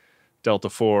the Delta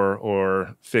 4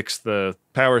 or fix the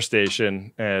power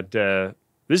station. And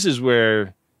this is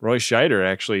where Roy Scheider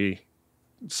actually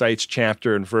cites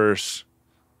chapter and verse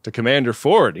to Commander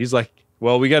Ford. He's like,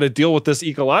 well, we got to deal with this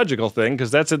ecological thing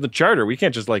because that's in the charter. We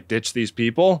can't just like ditch these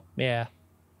people. Yeah.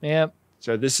 Yep.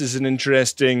 So this is an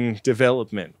interesting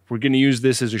development. We're going to use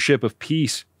this as a ship of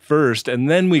peace first, and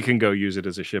then we can go use it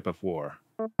as a ship of war.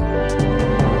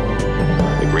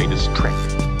 The greatest trick.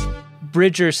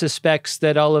 Bridger suspects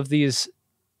that all of these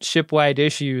ship-wide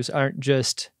issues aren't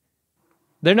just...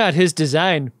 They're not his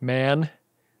design, man.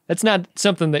 That's not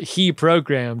something that he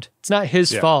programmed. It's not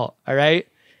his fault, all right?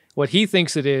 What he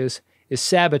thinks it is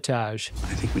sabotage.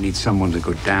 I think we need someone to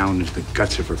go down into the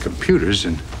guts of her computers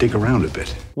and dig around a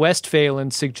bit.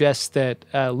 Westphalen suggests that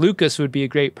Lucas would be a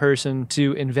great person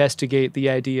to investigate the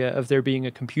idea of there being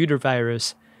a computer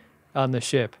virus on the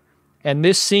ship. And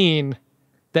this scene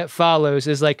that follows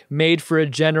is like made for a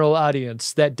general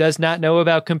audience that does not know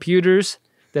about computers,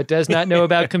 that does not know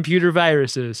about computer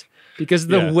viruses. Because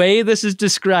the way this is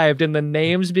described and the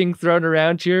names being thrown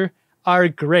around here are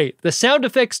great. The sound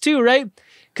effects too, right?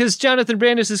 Because Jonathan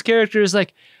Brandis' character is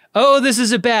like, oh, this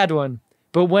is a bad one.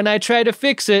 But when I try to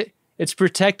fix it, it's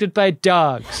protected by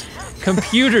dogs.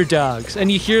 Computer dogs.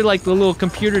 And you hear like the little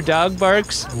computer dog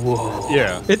barks. Whoa.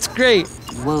 Yeah. It's great.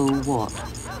 Whoa, what?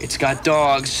 It's got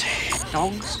dogs.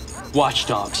 Dogs?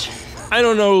 Watchdogs. I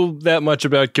don't know that much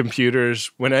about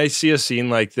computers. When I see a scene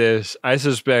like this, I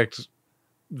suspect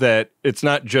that it's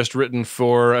not just written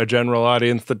for a general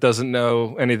audience that doesn't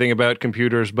know anything about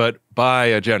computers, but by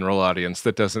a general audience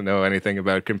that doesn't know anything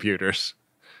about computers.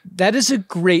 That is a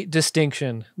great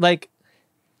distinction. Like,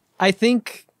 I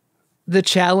think the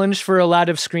challenge for a lot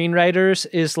of screenwriters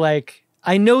is like,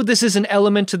 I know this is an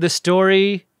element to the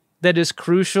story that is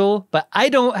crucial, but I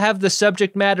don't have the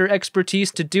subject matter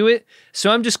expertise to do it, so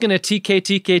I'm just going to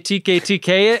TK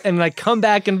it and like come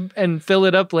back and fill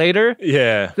it up later.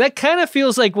 Yeah. That kind of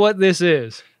feels like what this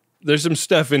is. There's some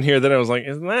stuff in here that I was like,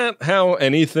 isn't that how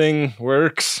anything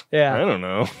works? Yeah. I don't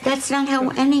know. That's not how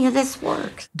any of this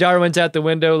works. Darwin's out the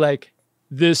window like,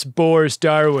 this bores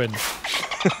Darwin.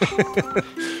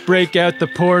 Break out the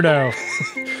porno.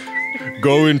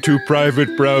 Go into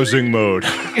private browsing mode.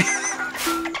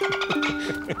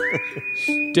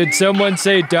 Did someone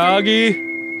say doggy?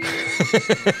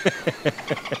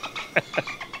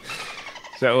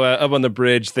 So up on the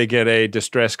bridge, they get a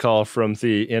distress call from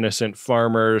the innocent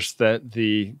farmers that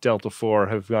the Delta IV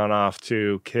have gone off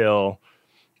to kill.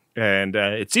 And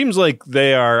it seems like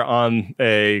they are on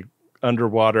a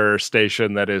underwater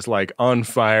station that is like on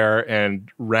fire and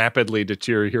rapidly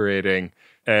deteriorating.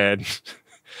 And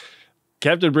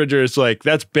Captain Bridger is like,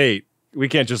 that's bait. We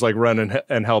can't just like run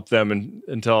and help them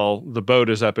until the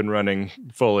boat is up and running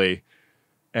fully.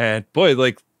 And boy,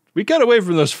 like we got away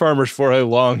from those farmers for a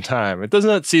long time. It does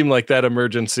not seem like that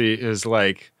emergency is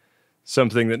like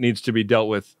something that needs to be dealt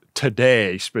with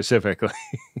today specifically.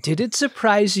 Did it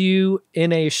surprise you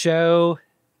in a show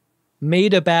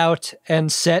made about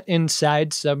and set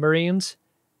inside submarines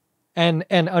and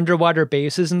underwater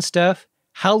bases and stuff,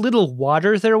 how little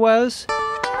water there was?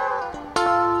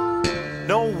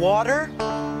 No water?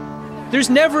 There's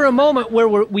never a moment where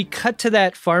we cut to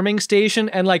that farming station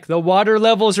and like the water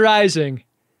level's rising.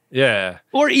 Yeah.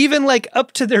 Or even like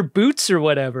up to their boots or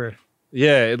whatever.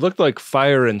 Yeah, it looked like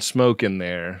fire and smoke in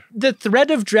there. The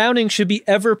threat of drowning should be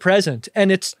ever present,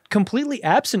 and it's completely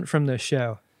absent from this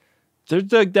show.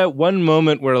 There's like that one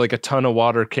moment where like a ton of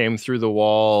water came through the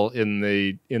wall in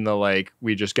the like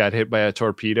we just got hit by a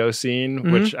torpedo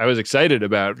scene, which I was excited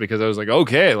about because I was like,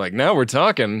 okay, like now we're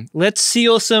talking. Let's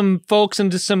seal some folks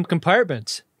into some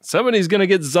compartments. Somebody's gonna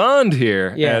get zoned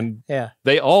here. Yeah, and yeah.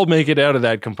 They all make it out of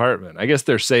that compartment. I guess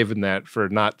they're saving that for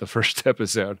not the first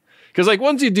episode. Because like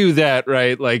once you do that,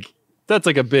 right, like that's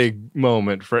like a big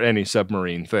moment for any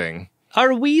submarine thing.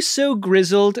 Are we so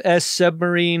grizzled as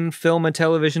submarine film and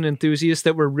television enthusiasts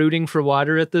that we're rooting for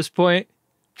water at this point?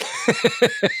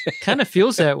 Kind of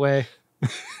feels that way.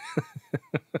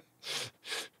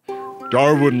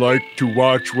 Darwin liked to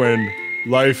watch when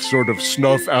life sort of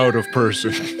snuff out of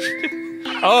person.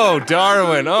 Oh,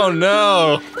 Darwin. Oh,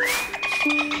 no.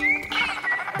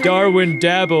 Darwin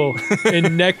dabble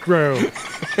in necro.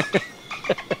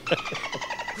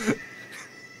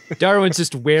 Darwin's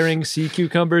just wearing sea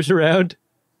cucumbers around.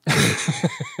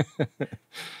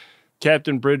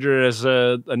 Captain Bridger has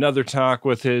another talk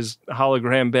with his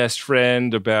hologram best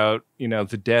friend about, you know,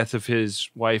 the death of his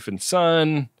wife and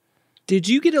son. Did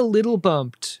you get a little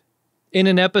bumped in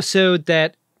an episode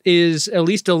that is at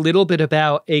least a little bit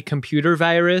about a computer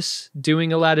virus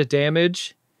doing a lot of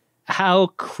damage? How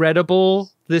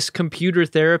credible this computer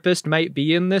therapist might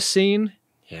be in this scene?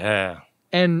 Yeah.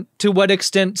 And to what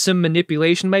extent some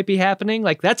manipulation might be happening.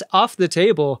 Like, that's off the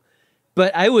table.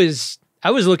 But I was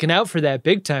looking out for that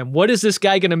big time. What is this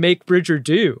guy going to make Bridger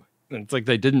do? It's like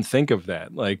they didn't think of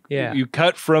that. Like, yeah. You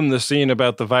cut from the scene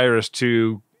about the virus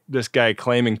to this guy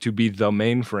claiming to be the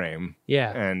mainframe.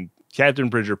 Yeah. And Captain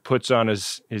Bridger puts on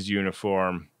his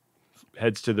uniform,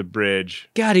 heads to the bridge.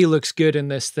 God, he looks good in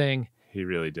this thing. He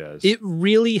really does. It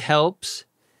really helps.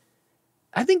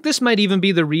 I think this might even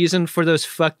be the reason for those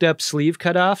fucked up sleeve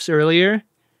cutoffs earlier.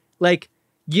 Like,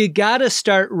 you gotta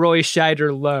start Roy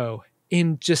Scheider low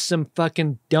in just some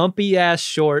fucking dumpy ass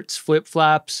shorts,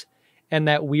 flip-flops, and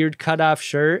that weird cutoff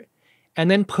shirt,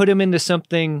 and then put him into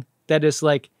something that is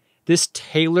like this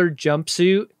tailored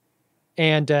jumpsuit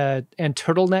and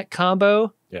turtleneck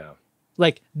combo. Yeah.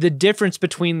 Like, the difference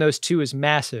between those two is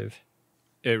massive.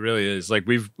 It really is. Like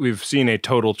we've seen a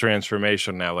total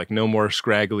transformation now. Like no more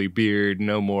scraggly beard,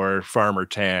 no more farmer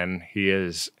tan. He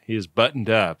is buttoned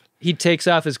up. He takes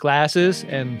off his glasses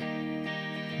and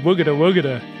woogada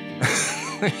woogada.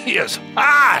 He is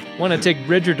hot. Want to take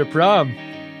Bridger to prom.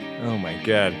 Oh my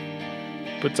God.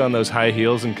 Puts on those high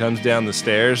heels and comes down the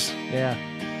stairs. Yeah,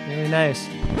 really nice.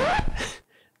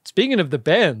 Speaking of the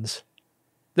bends,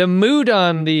 the mood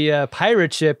on the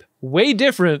pirate ship way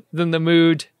different than the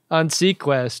mood on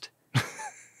SeaQuest.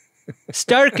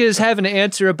 Stark is having to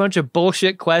answer a bunch of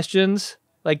bullshit questions,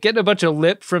 like getting a bunch of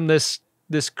lip from this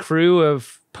crew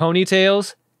of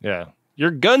ponytails. Yeah.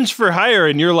 Your gun's for hire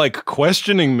and you're like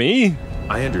questioning me?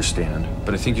 I understand,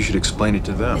 but I think you should explain it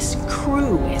to them. This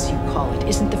crew, as you call it,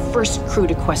 isn't the first crew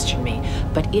to question me,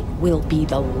 but it will be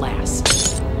the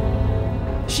last.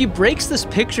 She breaks this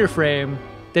picture frame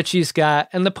that she's got,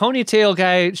 and the ponytail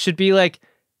guy should be like,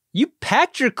 you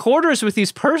packed your quarters with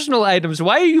these personal items.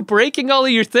 Why are you breaking all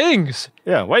of your things?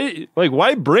 Yeah,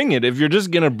 why bring it if you're just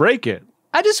going to break it?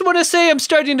 I just want to say I'm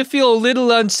starting to feel a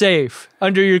little unsafe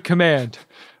under your command.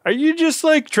 Are you just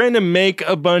like trying to make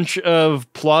a bunch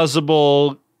of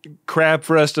plausible crap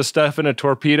for us to stuff in a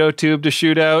torpedo tube to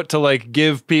shoot out to like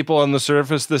give people on the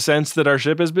surface the sense that our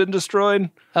ship has been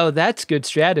destroyed? Oh, that's good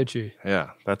strategy.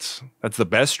 Yeah, that's the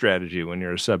best strategy when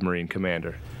you're a submarine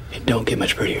commander. It don't get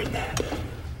much prettier than that.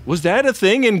 Was that a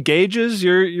thing in Gauges,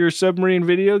 your submarine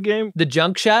video game? The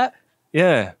junk shot?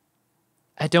 Yeah.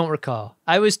 I don't recall.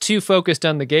 I was too focused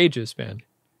on the gauges, man.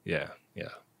 Yeah.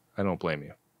 I don't blame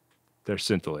you. They're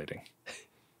scintillating.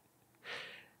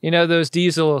 You know, those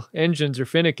diesel engines are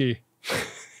finicky.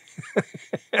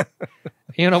 You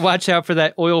want to watch out for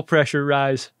that oil pressure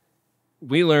rise.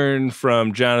 We learned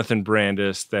from Jonathan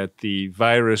Brandis that the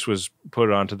virus was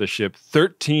put onto the ship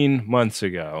 13 months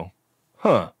ago.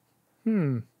 Huh.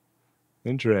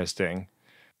 Interesting.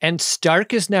 And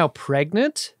Stark is now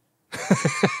pregnant?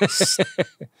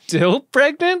 Still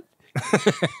pregnant?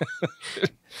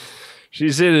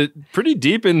 She's pretty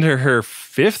deep into her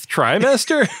 5th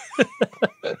trimester.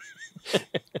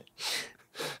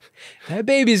 That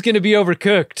baby's going to be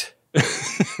overcooked.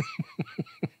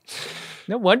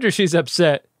 No wonder she's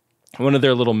upset. One of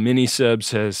their little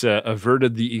mini-subs has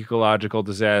averted the ecological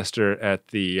disaster at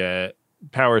the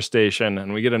power station,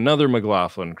 and we get another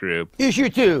McLaughlin group. Issue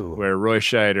 2. Where Roy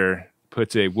Scheider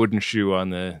puts a wooden shoe on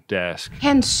the desk.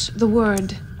 Hence the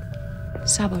word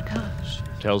sabotage.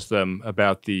 Tells them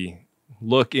about the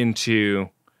look into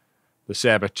the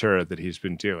saboteur that he's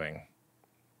been doing.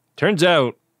 Turns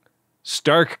out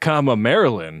Stark,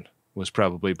 Marilyn was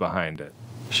probably behind it.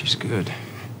 She's good.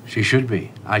 She should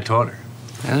be. I taught her.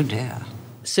 Oh, dear.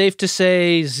 Safe to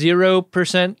say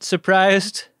 0%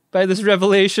 surprised by this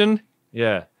revelation?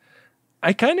 Yeah.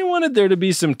 I kind of wanted there to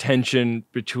be some tension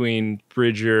between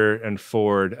Bridger and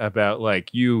Ford about,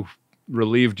 like, you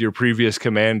relieved your previous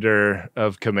commander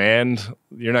of command.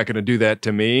 You're not going to do that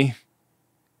to me.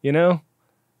 You know?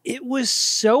 It was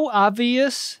so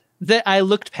obvious that I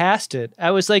looked past it.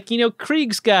 I was like, you know,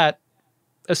 Krieg's got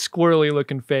a squirrely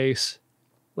looking face.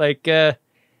 Like, I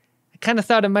kind of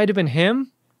thought it might have been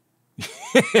him.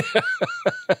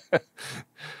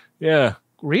 Yeah.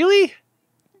 Really?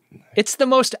 It's the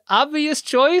most obvious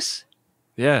choice?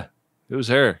 Yeah, it was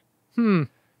her.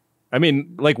 I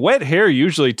mean, like, wet hair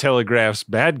usually telegraphs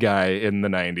bad guy in the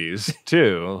 90s,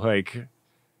 too. Like,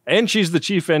 and she's the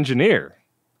chief engineer.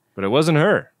 But it wasn't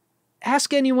her.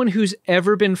 Ask anyone who's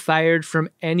ever been fired from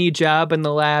any job in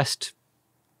the last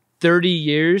 30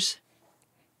 years.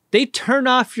 They turn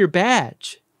off your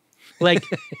badge. Like,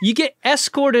 you get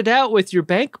escorted out with your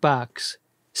bank box.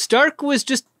 Stark was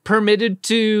just permitted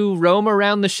to roam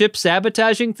around the ship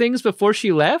sabotaging things before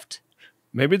she left?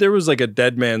 Maybe there was like a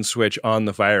dead man switch on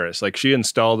the virus. Like, she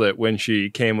installed it when she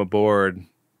came aboard,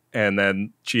 and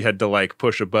then she had to like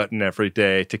push a button every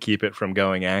day to keep it from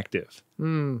going active.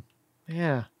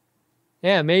 Yeah.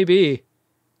 Yeah, maybe.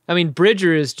 I mean,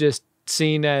 Bridger is just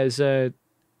seen as a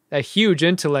huge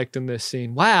intellect in this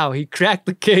scene. Wow, he cracked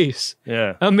the case.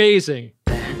 Yeah. Amazing.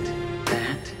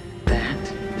 That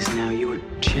is now your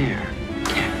chair,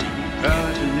 Captain. Well,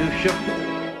 it's a new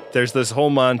ship. There's this whole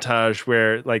montage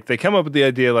where like they come up with the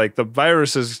idea like the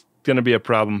virus is going to be a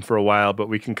problem for a while, but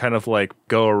we can kind of like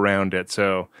go around it.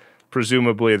 So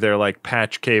presumably they're like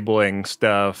patch cabling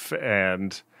stuff,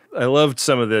 and I loved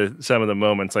some of the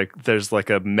moments. Like there's like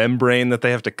a membrane that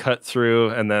they have to cut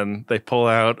through, and then they pull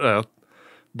out a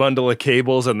bundle of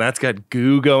cables, and that's got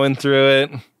goo going through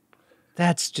it.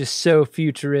 That's just so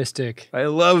futuristic. I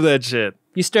love that shit.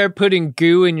 You start putting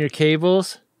goo in your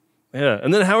cables. Yeah,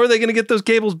 and then how are they going to get those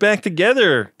cables back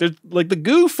together? They're like the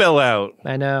goo fell out.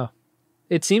 I know.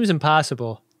 It seems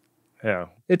impossible. Yeah.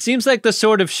 It seems like the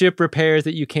sort of ship repair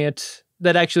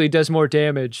that actually does more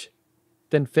damage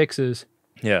than fixes.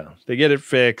 Yeah, they get it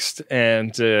fixed,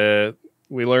 and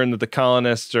we learn that the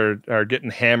colonists are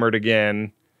getting hammered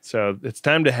again. So it's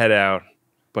time to head out.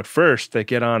 But first, they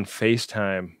get on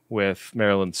FaceTime with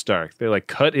Marilyn Stark. They like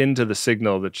cut into the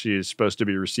signal that she's supposed to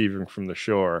be receiving from the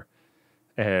shore.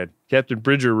 And Captain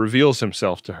Bridger reveals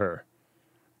himself to her.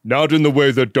 Not in the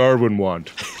way that Darwin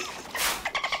want.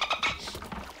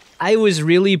 I was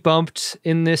really bumped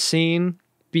in this scene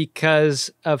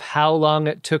because of how long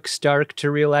it took Stark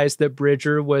to realize that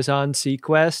Bridger was on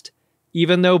SeaQuest,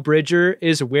 even though Bridger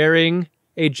is wearing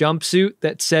a jumpsuit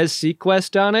that says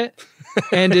SeaQuest on it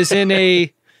and is in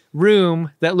a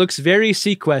room that looks very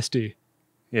SeaQuesty.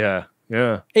 Yeah,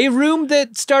 yeah. A room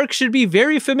that Stark should be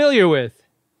very familiar with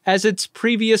as its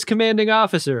previous commanding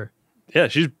officer. Yeah,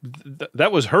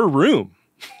 that was her room.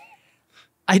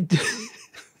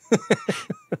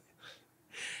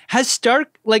 Has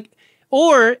Stark,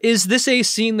 or is this a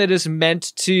scene that is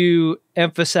meant to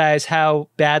emphasize how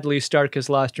badly Stark has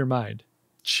lost her mind?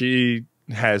 She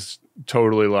has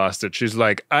totally lost it. She's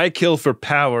like, I kill for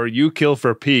power, you kill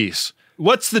for peace.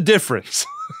 What's the difference?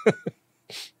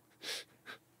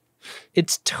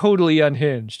 It's totally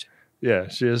unhinged. Yeah,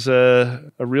 she is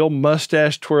a real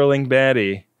mustache-twirling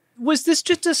baddie. Was this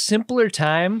just a simpler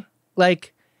time?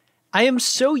 Like, I am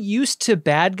so used to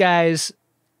bad guys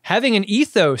having an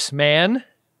ethos, man.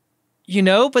 You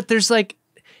know, but there's like,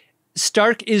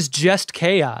 Stark is just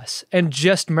chaos and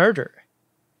just murder.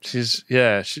 She's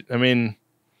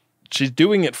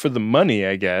doing it for the money,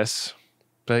 I guess.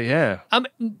 But yeah.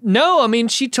 No, I mean,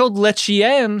 she told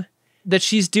Letienne that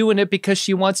she's doing it because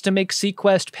she wants to make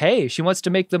SeaQuest pay. She wants to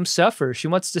make them suffer. She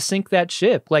wants to sink that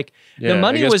ship. Like, the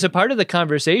money was a part of the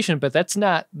conversation, but that's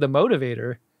not the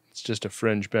motivator. It's just a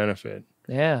fringe benefit.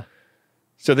 Yeah.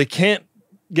 So they can't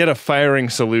get a firing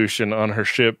solution on her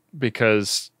ship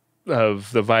because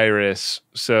of the virus.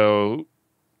 So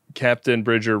Captain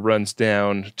Bridger runs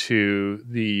down to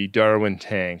the Darwin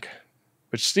tank,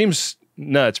 which seems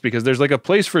nuts because there's like a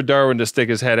place for Darwin to stick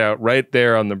his head out right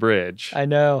there on the bridge. I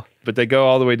know. But they go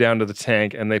all the way down to the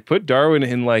tank and they put Darwin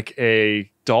in like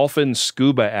a dolphin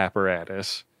scuba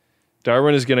apparatus.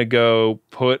 Darwin is going to go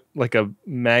put like a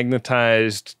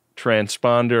magnetized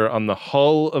transponder on the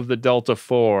hull of the Delta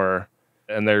IV,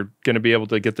 and they're going to be able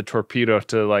to get the torpedo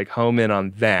to like home in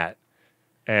on that.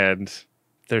 And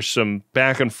there's some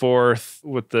back and forth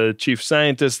with the chief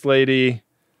scientist lady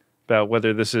about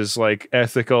whether this is like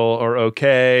ethical or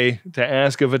okay to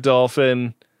ask of a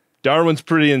dolphin. Darwin's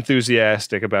pretty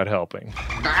enthusiastic about helping.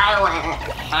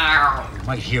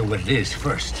 Might hear what it is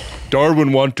first.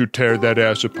 Darwin want to tear that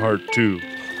ass apart too.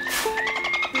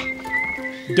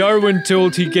 Darwin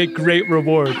told he'd get great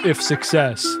reward if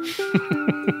success.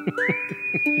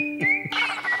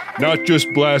 Not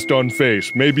just blast on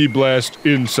face, maybe blast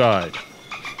inside.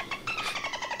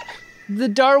 The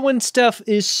Darwin stuff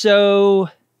is so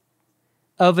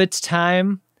of its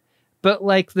time, but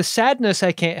like the sadness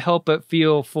I can't help but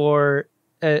feel for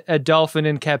a dolphin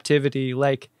in captivity.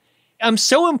 Like, I'm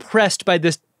so impressed by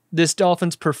this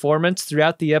dolphin's performance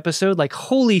throughout the episode. Like,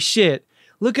 holy shit,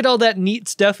 look at all that neat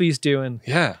stuff he's doing.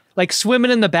 Yeah. Like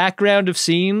swimming in the background of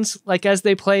scenes, like as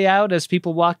they play out, as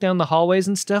people walk down the hallways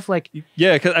and stuff. Like,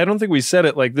 yeah, because I don't think we said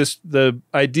it like this. The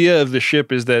idea of the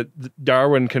ship is that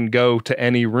Darwin can go to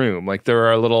any room. Like, there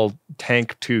are little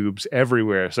tank tubes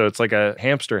everywhere. So it's like a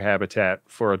hamster habitat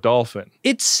for a dolphin.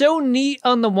 It's so neat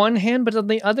on the one hand, but on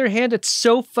the other hand, it's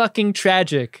so fucking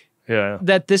tragic. Yeah.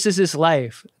 That this is his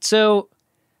life. So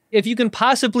if you can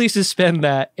possibly suspend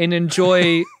that and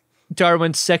enjoy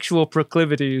Darwin's sexual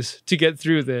proclivities to get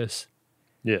through this.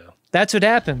 Yeah. That's what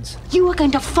happens. You are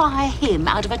going to fire him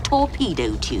out of a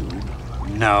torpedo tube.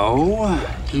 No,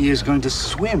 he is going to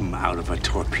swim out of a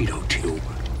torpedo tube.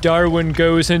 Darwin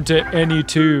goes into any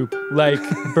tube, like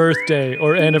birthday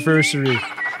or anniversary.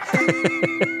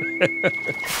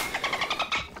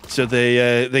 So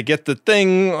they get the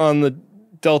thing on the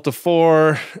Delta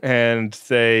IV and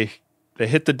they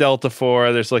hit the Delta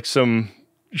IV. There's like some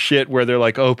shit where they're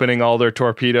like opening all their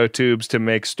torpedo tubes to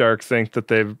make Stark think that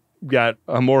they've got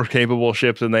a more capable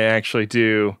ship than they actually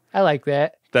do. I like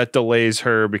that. That delays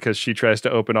her because she tries to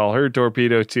open all her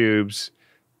torpedo tubes.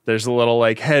 There's a little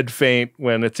like head feint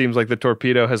when it seems like the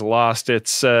torpedo has lost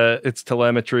its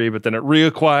telemetry, but then it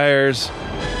reacquires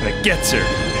and it gets her.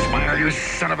 Smile, you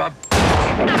son of a...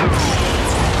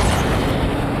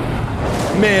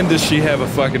 Man, does she have a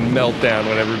fucking meltdown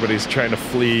when everybody's trying to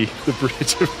flee the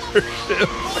bridge of her ship.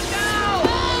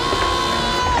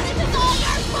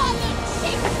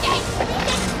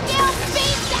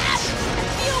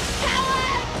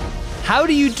 How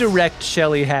do you direct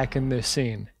Shelley Hack in this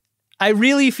scene? I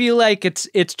really feel like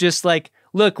it's just like,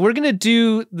 look, we're going to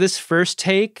do this first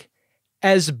take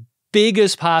as big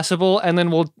as possible, and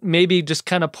then we'll maybe just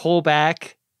kind of pull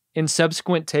back in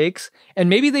subsequent takes. And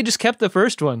maybe they just kept the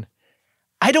first one.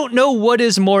 I don't know what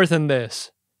is more than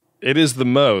this. It is the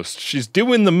most. She's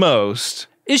doing the most.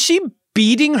 Is she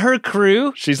beating her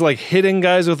crew? She's like hitting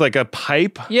guys with like a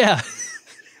pipe. Yeah.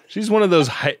 She's one of those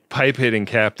pipe hitting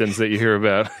captains that you hear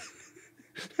about.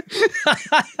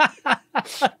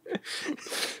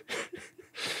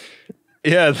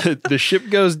 Yeah, the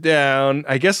ship goes down.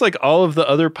 I guess like all of the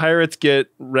other pirates get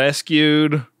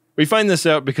rescued. We find this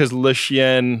out because Le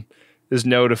Chien is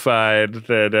notified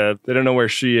that they don't know where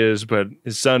she is, but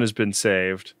his son has been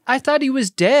saved. I thought he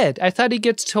was dead. I thought he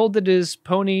gets told that his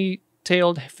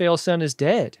pony-tailed fail son is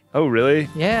dead. Oh, really?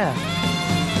 Yeah.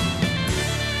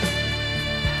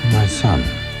 My son.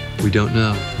 We don't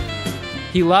know.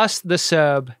 He lost the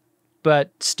sub,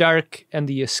 but Stark and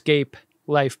the escape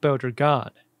lifeboat are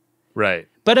gone. Right.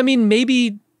 But I mean,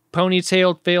 maybe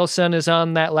pony-tailed fail son is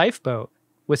on that lifeboat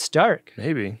with Stark.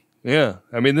 Maybe. Yeah.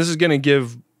 I mean, this is going to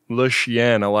give Le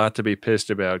Chien a lot to be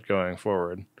pissed about going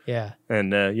forward. Yeah.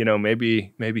 And,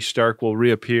 maybe Stark will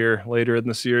reappear later in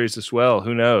the series as well.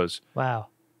 Who knows? Wow.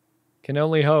 Can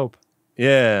only hope.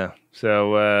 Yeah.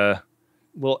 So,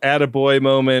 little attaboy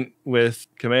moment with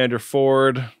Commander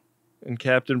Ford and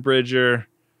Captain Bridger.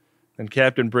 And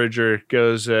Captain Bridger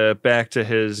goes back to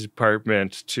his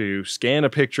apartment to scan a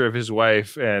picture of his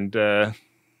wife and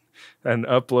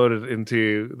upload it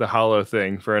into the holo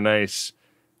thing for a nice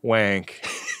wank.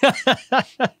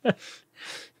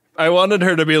 I wanted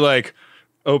her to be like,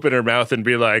 open her mouth and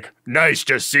be like, nice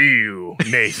to see you,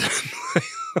 Nathan.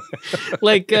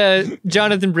 Like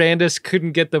Jonathan Brandis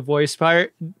couldn't get the voice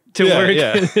part to work.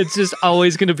 Yeah. It's just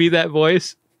always going to be that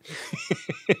voice.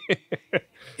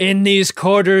 In these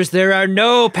quarters, there are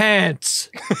no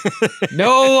pants,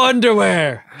 no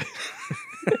underwear.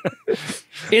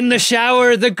 In the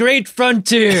shower, the great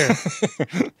frontier.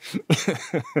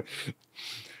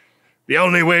 The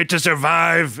only way to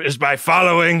survive is by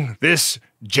following this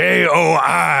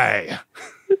JOI.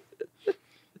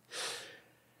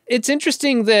 It's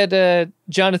interesting that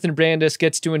Jonathan Brandis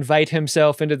gets to invite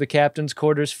himself into the captain's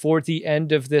quarters for the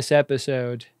end of this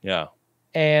episode. Yeah.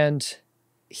 And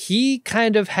he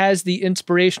kind of has the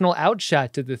inspirational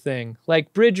outshot to the thing.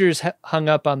 Like, Bridger's hung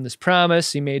up on this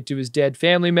promise he made to his dead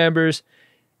family members.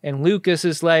 And Lucas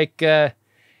is like,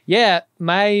 yeah,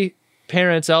 my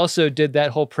parents also did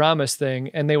that whole promise thing,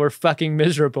 and they were fucking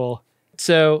miserable.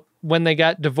 So when they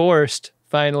got divorced,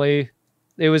 finally,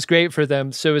 it was great for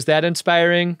them. So is that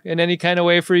inspiring in any kind of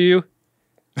way for you?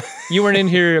 You weren't in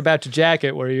here about to jack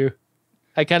it, were you?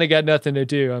 I kind of got nothing to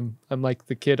do. I'm like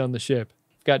the kid on the ship.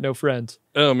 Got no friends.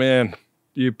 Oh man,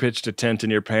 you pitched a tent in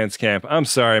your pants camp. I'm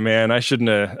sorry, man. I shouldn't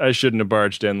have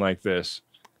barged in like this.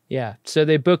 Yeah. So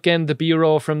they bookend the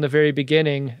B-roll from the very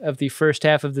beginning of the first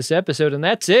half of this episode, and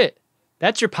that's it.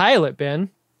 That's your pilot,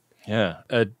 Ben. Yeah,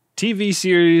 a TV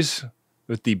series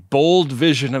with the bold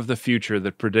vision of the future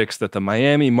that predicts that the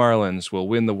Miami Marlins will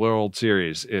win the World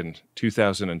Series in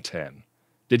 2010.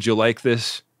 Did you like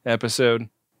this episode?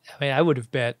 I mean, I would have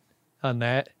bet on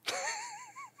that.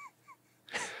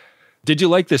 Did you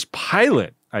like this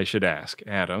pilot, I should ask,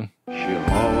 Adam? She'll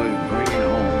always bring it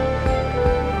home.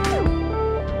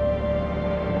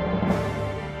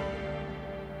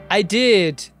 I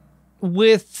did,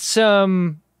 with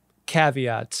some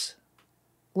caveats.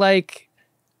 Like,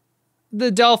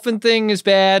 the dolphin thing is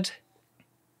bad.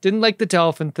 Didn't like the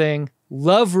dolphin thing.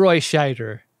 Love Roy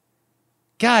Scheider.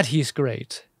 God, he's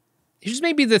great. Here's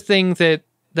maybe the thing that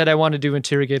I wanted to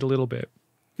interrogate a little bit.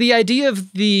 The idea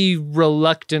of the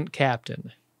reluctant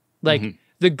captain, like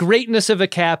the greatness of a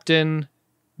captain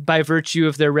by virtue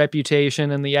of their reputation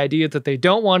and the idea that they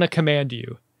don't want to command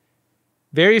you,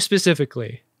 very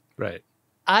specifically. Right.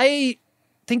 I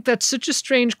think that's such a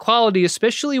strange quality,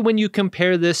 especially when you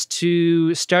compare this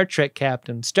to Star Trek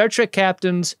captains. Star Trek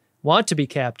captains want to be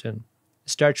captain.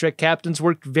 Star Trek captains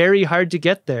worked very hard to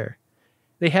get there.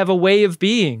 They have a way of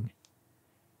being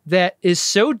that is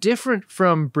so different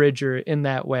from Bridger in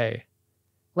that way.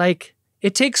 Like,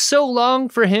 it takes so long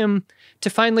for him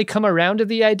to finally come around to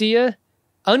the idea.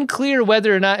 Unclear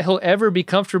whether or not he'll ever be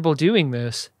comfortable doing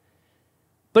this.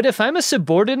 But if I'm a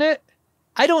subordinate,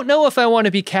 I don't know if I want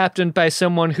to be captained by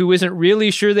someone who isn't really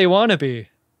sure they want to be.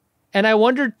 And I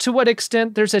wondered to what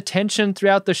extent there's a tension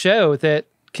throughout the show that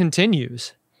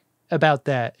continues about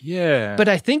that. Yeah. But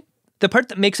I think the part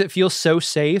that makes it feel so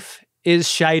safe is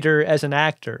Scheider as an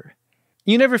actor.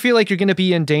 You never feel like you're going to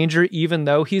be in danger even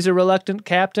though he's a reluctant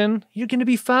captain. You're going to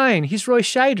be fine. He's Roy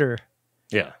Scheider.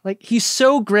 Yeah. Like, he's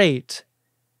so great.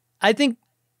 I think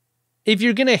if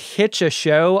you're going to hitch a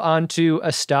show onto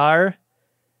a star,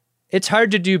 it's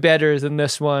hard to do better than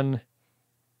this one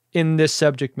in this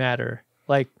subject matter.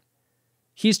 Like,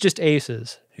 he's just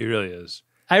aces. He really is.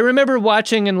 I remember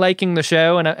watching and liking the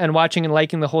show and watching and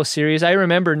liking the whole series. I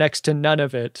remember next to none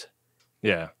of it.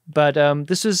 Yeah. But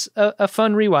this is a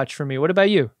fun rewatch for me. What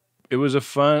about you? It was a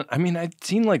fun, I mean, I'd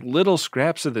seen like little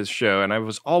scraps of this show and I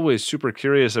was always super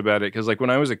curious about it because like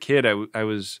when I was a kid, I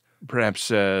was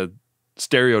perhaps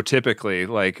stereotypically,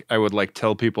 like I would like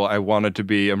tell people I wanted to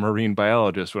be a marine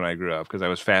biologist when I grew up because I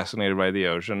was fascinated by the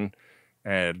ocean.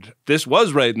 And this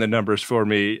was right in the numbers for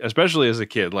me, especially as a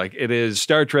kid. Like, it is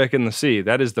Star Trek in the sea.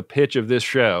 That is the pitch of this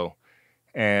show.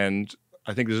 And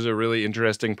I think this is a really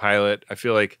interesting pilot. I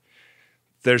feel like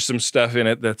there's some stuff in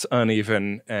it that's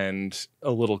uneven and a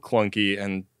little clunky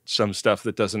and some stuff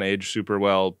that doesn't age super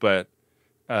well. But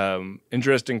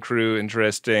interesting crew,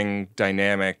 interesting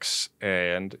dynamics.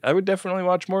 And I would definitely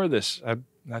watch more of this.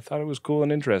 I thought it was cool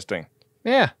and interesting.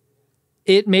 Yeah.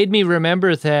 It made me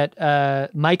remember that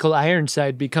Michael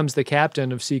Ironside becomes the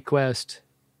captain of SeaQuest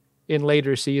in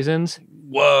later seasons.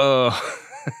 Whoa.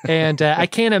 And I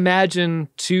can't imagine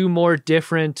two more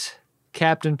different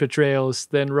captain portrayals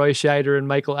than Roy Scheider and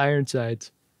Michael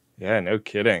Ironside's. Yeah, no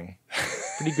kidding.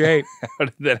 Pretty great. How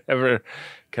did that ever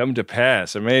come to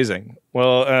pass? Amazing.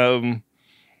 Well,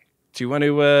 do you want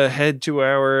to head to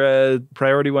our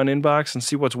Priority 1 inbox and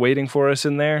see what's waiting for us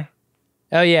in there?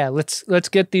 Oh yeah, let's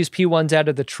get these P1s out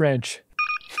of the trench.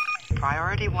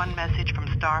 Priority 1 message from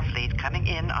Starfleet coming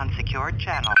in on secured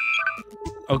channel.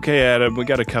 Okay, Adam, we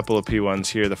got a couple of P1s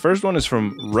here. The first one is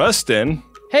from Rustin.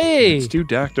 Hey! Let's do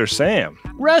Dr. Sam.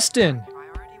 Rustin!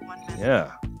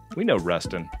 Yeah, we know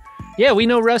Rustin. Yeah, we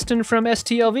know Rustin from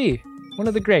STLV, one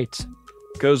of the greats.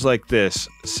 Goes like this.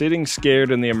 Sitting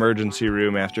scared in the emergency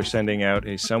room after sending out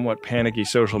a somewhat panicky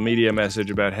social media message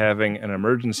about having an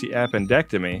emergency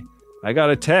appendectomy, I got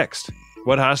a text.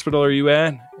 What hospital are you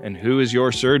at? And who is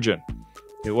your surgeon?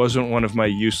 It wasn't one of my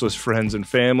useless friends and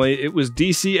family. It was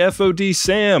DCFOD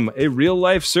Sam, a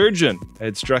real-life surgeon I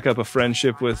had struck up a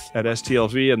friendship with at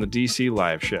STLV and the DC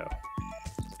live show.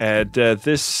 And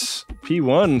this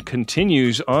P1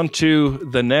 continues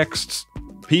onto the next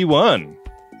P1.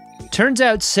 Turns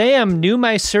out Sam knew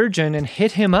my surgeon and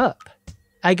hit him up.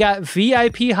 I got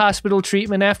VIP hospital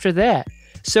treatment after that.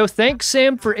 So thanks,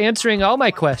 Sam, for answering all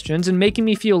my questions and making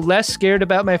me feel less scared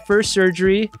about my first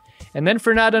surgery, and then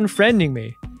for not unfriending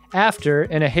me. After,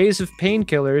 in a haze of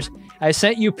painkillers, I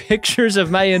sent you pictures of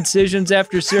my incisions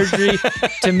after surgery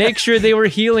to make sure they were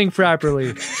healing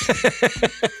properly.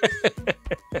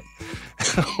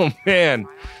 Oh, man.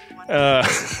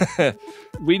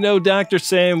 We know Dr.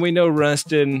 Sam, we know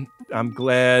Rustin. I'm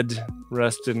glad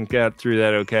Rustin got through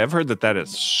that okay. I've heard that is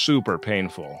super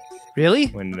painful. Really?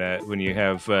 When you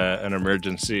have an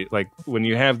emergency, like when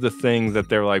you have the thing that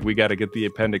they're like, we got to get the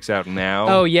appendix out now.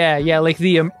 Oh yeah, like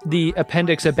the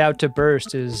appendix about to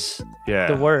burst is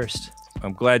the worst.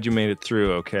 I'm glad you made it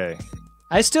through okay.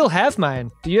 I still have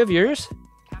mine. Do you have yours?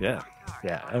 Yeah.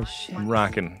 I'm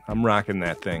rocking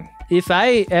that thing. If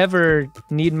I ever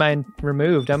need mine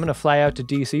removed, I'm gonna fly out to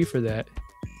DC for that.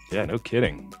 Yeah, no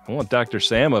kidding. I want Dr.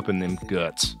 Sam up in them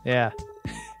guts. Yeah.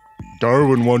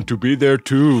 Darwin want to be there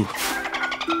too.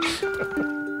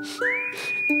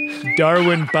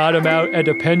 Darwin bottom out at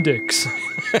appendix.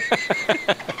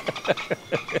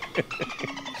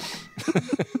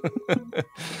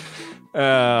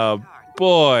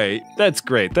 Boy, that's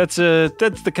great. That's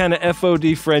the kind of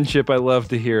FOD friendship I love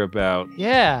to hear about.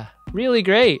 Yeah, really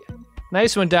great.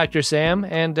 Nice one, Dr. Sam.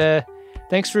 And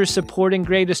thanks for supporting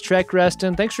Greatest Trek,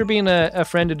 Rustin. Thanks for being a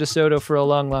friend of DeSoto for a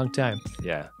long, long time.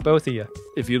 Yeah. Both of you.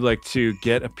 If you'd like to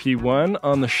get a P1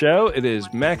 on the show, it is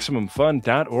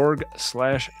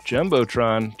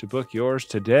MaximumFun.org/Jumbotron to book yours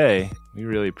today. We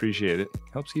really appreciate it.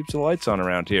 Helps keep the lights on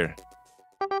around here.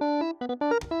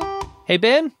 Hey,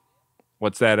 Ben?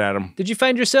 What's that, Adam? Did you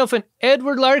find yourself an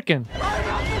Edward Larkin?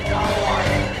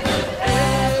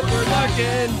 Edward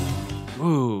Larkin!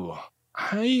 Ooh.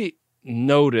 I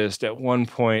noticed at one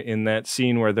point in that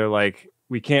scene where they're like,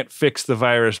 we can't fix the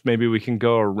virus, maybe we can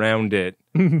go around it.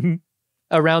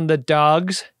 Around the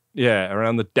dogs? Yeah,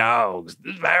 around the dogs.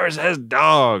 This virus has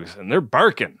dogs, and they're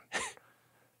barking.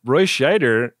 Roy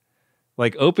Scheider,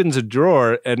 like, opens a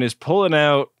drawer and is pulling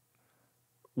out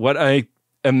what I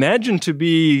imagine to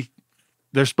be,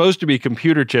 they're supposed to be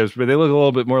computer chips, but they look a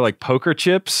little bit more like poker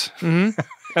chips.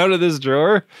 Out of this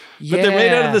drawer. Yeah. But they're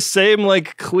made out of the same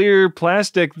like clear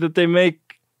plastic that they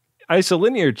make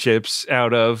isolinear chips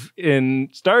out of in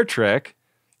Star Trek.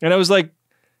 And I was like,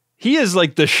 he is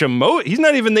like the Shimoda. He's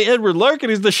not even the Edward Larkin.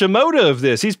 He's the Shimoda of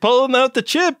this. He's pulling out the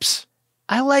chips.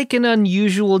 I like an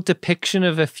unusual depiction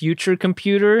of a future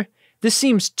computer. This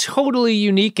seems totally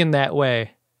unique in that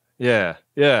way. Yeah.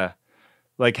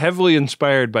 Like heavily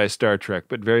inspired by Star Trek,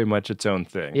 but very much its own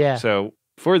thing. Yeah. So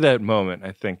for that moment,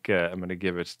 I think I'm going to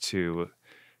give it to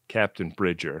Captain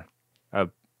Bridger, a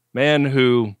man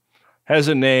who has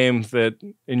a name that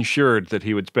ensured that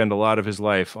he would spend a lot of his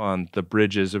life on the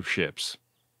bridges of ships.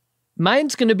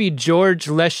 Mine's going to be George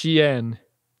Lechien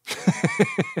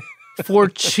for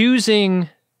choosing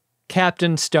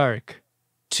Captain Stark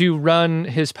to run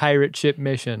his pirate ship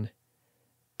mission.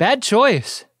 Bad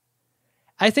choice.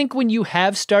 I think when you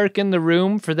have Stark in the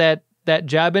room for that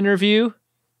job interview,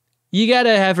 you got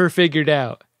to have her figured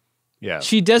out. Yeah.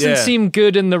 She doesn't seem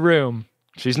good in the room.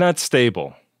 She's not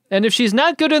stable. And if she's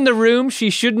not good in the room, she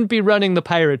shouldn't be running the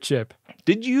pirate ship.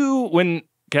 Did you, when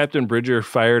Captain Bridger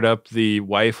fired up the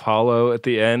wife holo at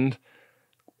the end,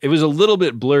 It was a little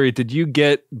bit blurry. Did you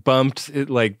get bumped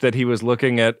like that he was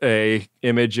looking at a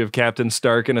image of Captain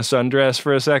Stark in a sundress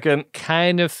for a second?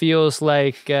 Kind of feels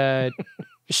like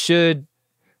should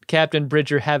Captain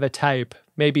Bridger have a type,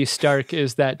 maybe Stark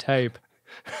is that type.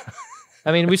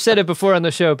 I mean, we've said it before on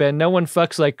the show, Ben. No one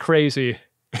fucks like crazy.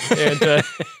 And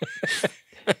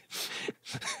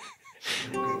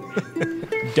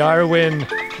Darwin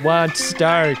wants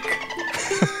Stark.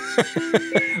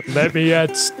 Let me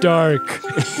at Stark.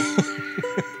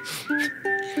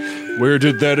 Where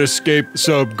did that escape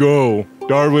sub go?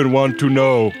 Darwin want to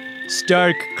know.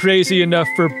 Stark crazy enough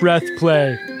for breath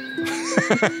play.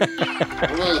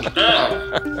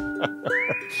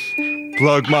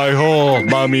 Plug my hole,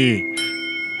 mommy.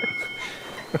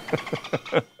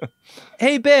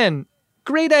 Hey, Ben,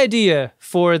 great idea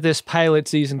for this pilot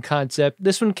season concept.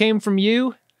 This one came from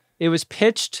you. It was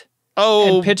pitched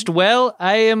and pitched well.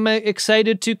 I am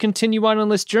excited to continue on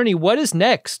this journey. What is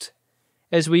next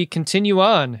as we continue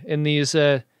on in these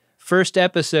first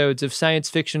episodes of science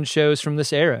fiction shows from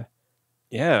this era?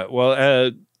 Yeah,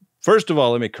 well, first of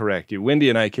all, let me correct you. Wendy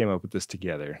and I came up with this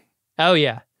together. Oh,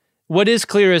 yeah. What is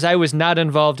clear is I was not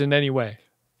involved in any way.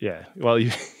 Yeah, well,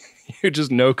 you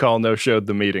just no-call, no-showed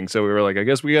the meeting. So we were like, I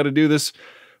guess we got to do this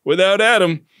without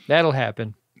Adam. That'll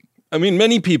happen. I mean,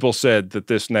 many people said that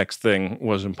this next thing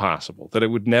was impossible, that it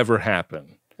would never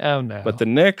happen. Oh, no. But the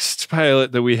next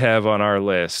pilot that we have on our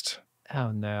list...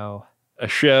 Oh, no. A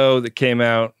show that came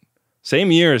out same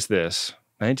year as this,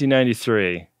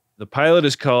 1993. The pilot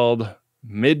is called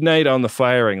Midnight on the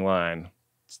Firing Line.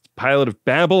 It's the pilot of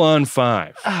Babylon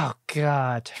 5. Oh,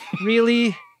 God.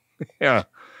 Really? Yeah.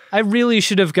 I really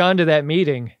should have gone to that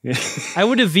meeting. I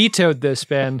would have vetoed this,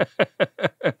 Ben.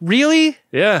 Really?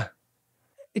 Yeah.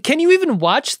 Can you even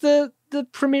watch the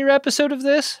premiere episode of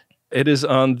this? It is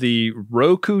on the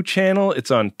Roku channel.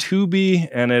 It's on Tubi,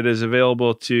 and it is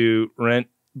available to rent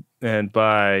and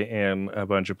buy in a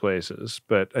bunch of places.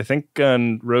 But I think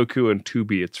on Roku and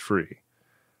Tubi, it's free.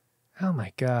 Oh,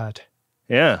 my God.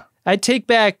 Yeah. I take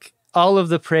back all of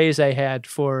the praise I had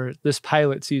for this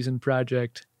pilot season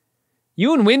project.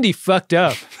 You and Wendy fucked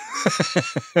up.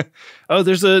 Oh,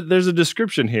 there's a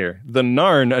description here. The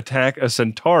Narn attack a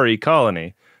Centauri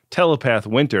colony. Telepath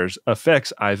Winters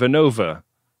affects Ivanova.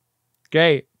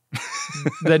 Great.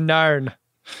 The Narn.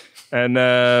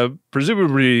 And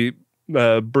presumably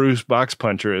Bruce Box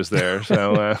Puncher is there.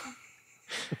 So,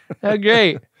 oh,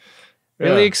 great.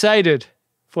 Really Yeah. excited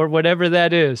for whatever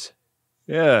that is.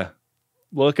 Yeah.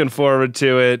 Looking forward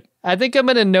to it. I think I'm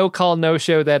going to no-call,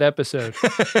 no-show that episode.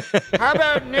 How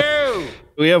about no?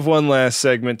 We have one last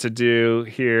segment to do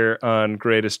here on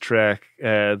Greatest Trek.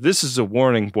 This is a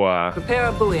warning buoy. Prepare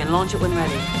a buoy and launch it when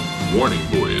ready. Warning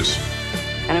buoys.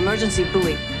 An emergency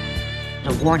buoy.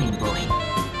 A warning buoy.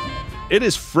 It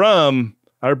is from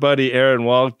our buddy Aaron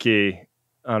Waltke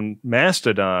on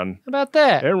Mastodon. How about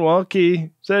that? Aaron Waltke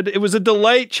said it was a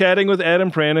delight chatting with Adam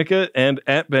Pranica and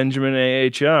at Benjamin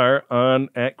AHR on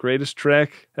at Greatest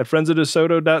Trek at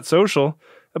friendsofdesoto.social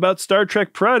about Star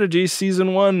Trek Prodigy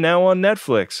Season 1 now on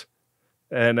Netflix.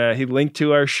 And he linked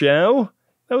to our show.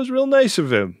 That was real nice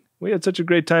of him. We had such a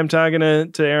great time talking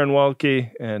to Aaron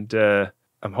Waltke, and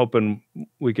I'm hoping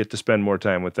we get to spend more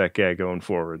time with that guy going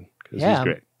forward, because he's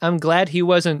great. I'm glad he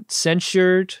wasn't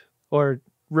censured or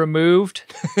removed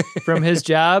from his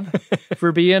job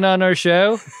for being on our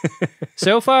show.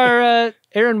 So far,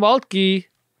 Aaron Waltke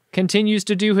continues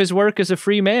to do his work as a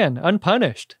free man,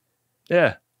 unpunished.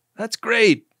 Yeah, that's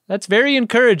great. That's very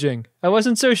encouraging. I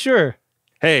wasn't so sure.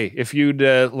 Hey, if you'd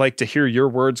like to hear your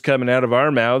words coming out of our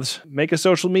mouths, make a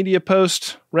social media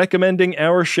post recommending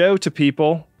our show to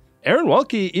people. Aaron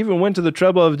Waltke even went to the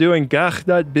trouble of doing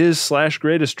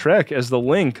gach.biz/greatest trek as the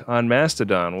link on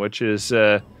Mastodon, which is...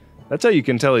 that's how you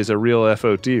can tell he's a real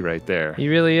FOD right there. He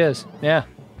really is. Yeah.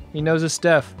 He knows his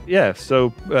stuff. Yeah, so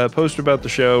post about the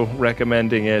show,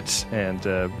 recommending it,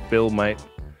 and Bill might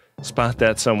spot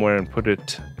that somewhere and put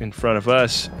it in front of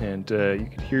us, and you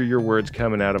could hear your words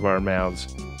coming out of our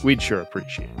mouths. We'd sure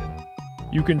appreciate it.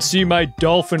 You can see my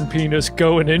dolphin penis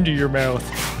going into your mouth.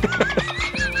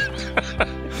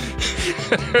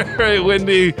 All right,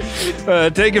 Wendy,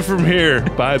 take it from here.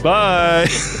 Bye-bye.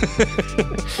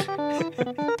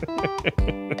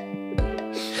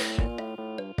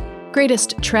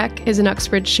 Greatest Trek is an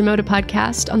Uxbridge Shimoda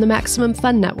podcast on the Maximum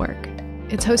Fun Network.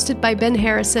 It's hosted by Ben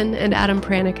Harrison and Adam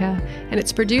Pranica, and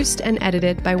it's produced and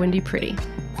edited by Wendy Pretty.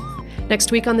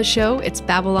 Next week on the show, it's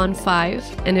Babylon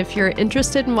 5, and if you're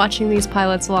interested in watching these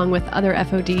pilots along with other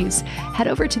FODs, head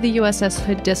over to the USS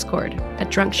Hood Discord at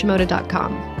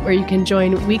drunkshimoda.com, where you can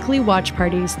join weekly watch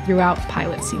parties throughout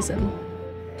pilot season.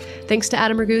 Thanks to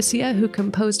Adam Ragusia, who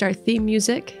composed our theme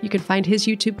music. You can find his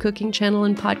YouTube cooking channel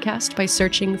and podcast by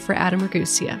searching for Adam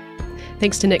Ragusia.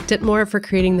 Thanks to Nick Dittmore for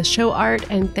creating the show art,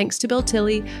 and thanks to Bill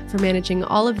Tilley for managing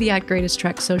all of the At Greatest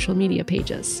Trek social media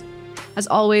pages. As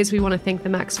always, we want to thank the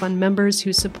Max Fun members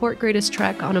who support Greatest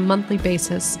Trek on a monthly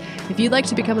basis. If you'd like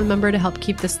to become a member to help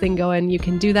keep this thing going, you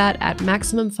can do that at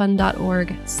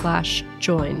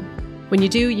MaximumFun.org/join. When you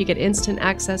do, you get instant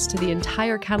access to the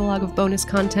entire catalog of bonus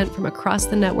content from across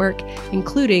the network,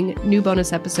 including new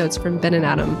bonus episodes from Ben and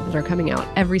Adam that are coming out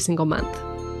every single month.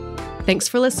 Thanks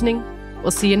for listening.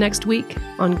 We'll see you next week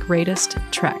on Greatest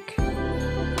Trek.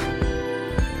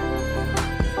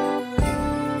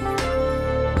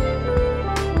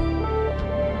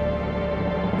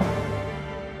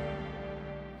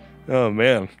 Oh,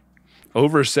 man.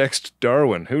 Oversexed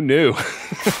Darwin. Who knew?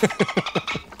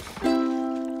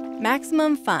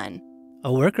 Maximum Fun,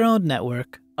 a worker-owned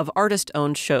network of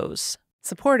artist-owned shows,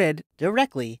 supported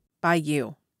directly by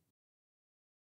you.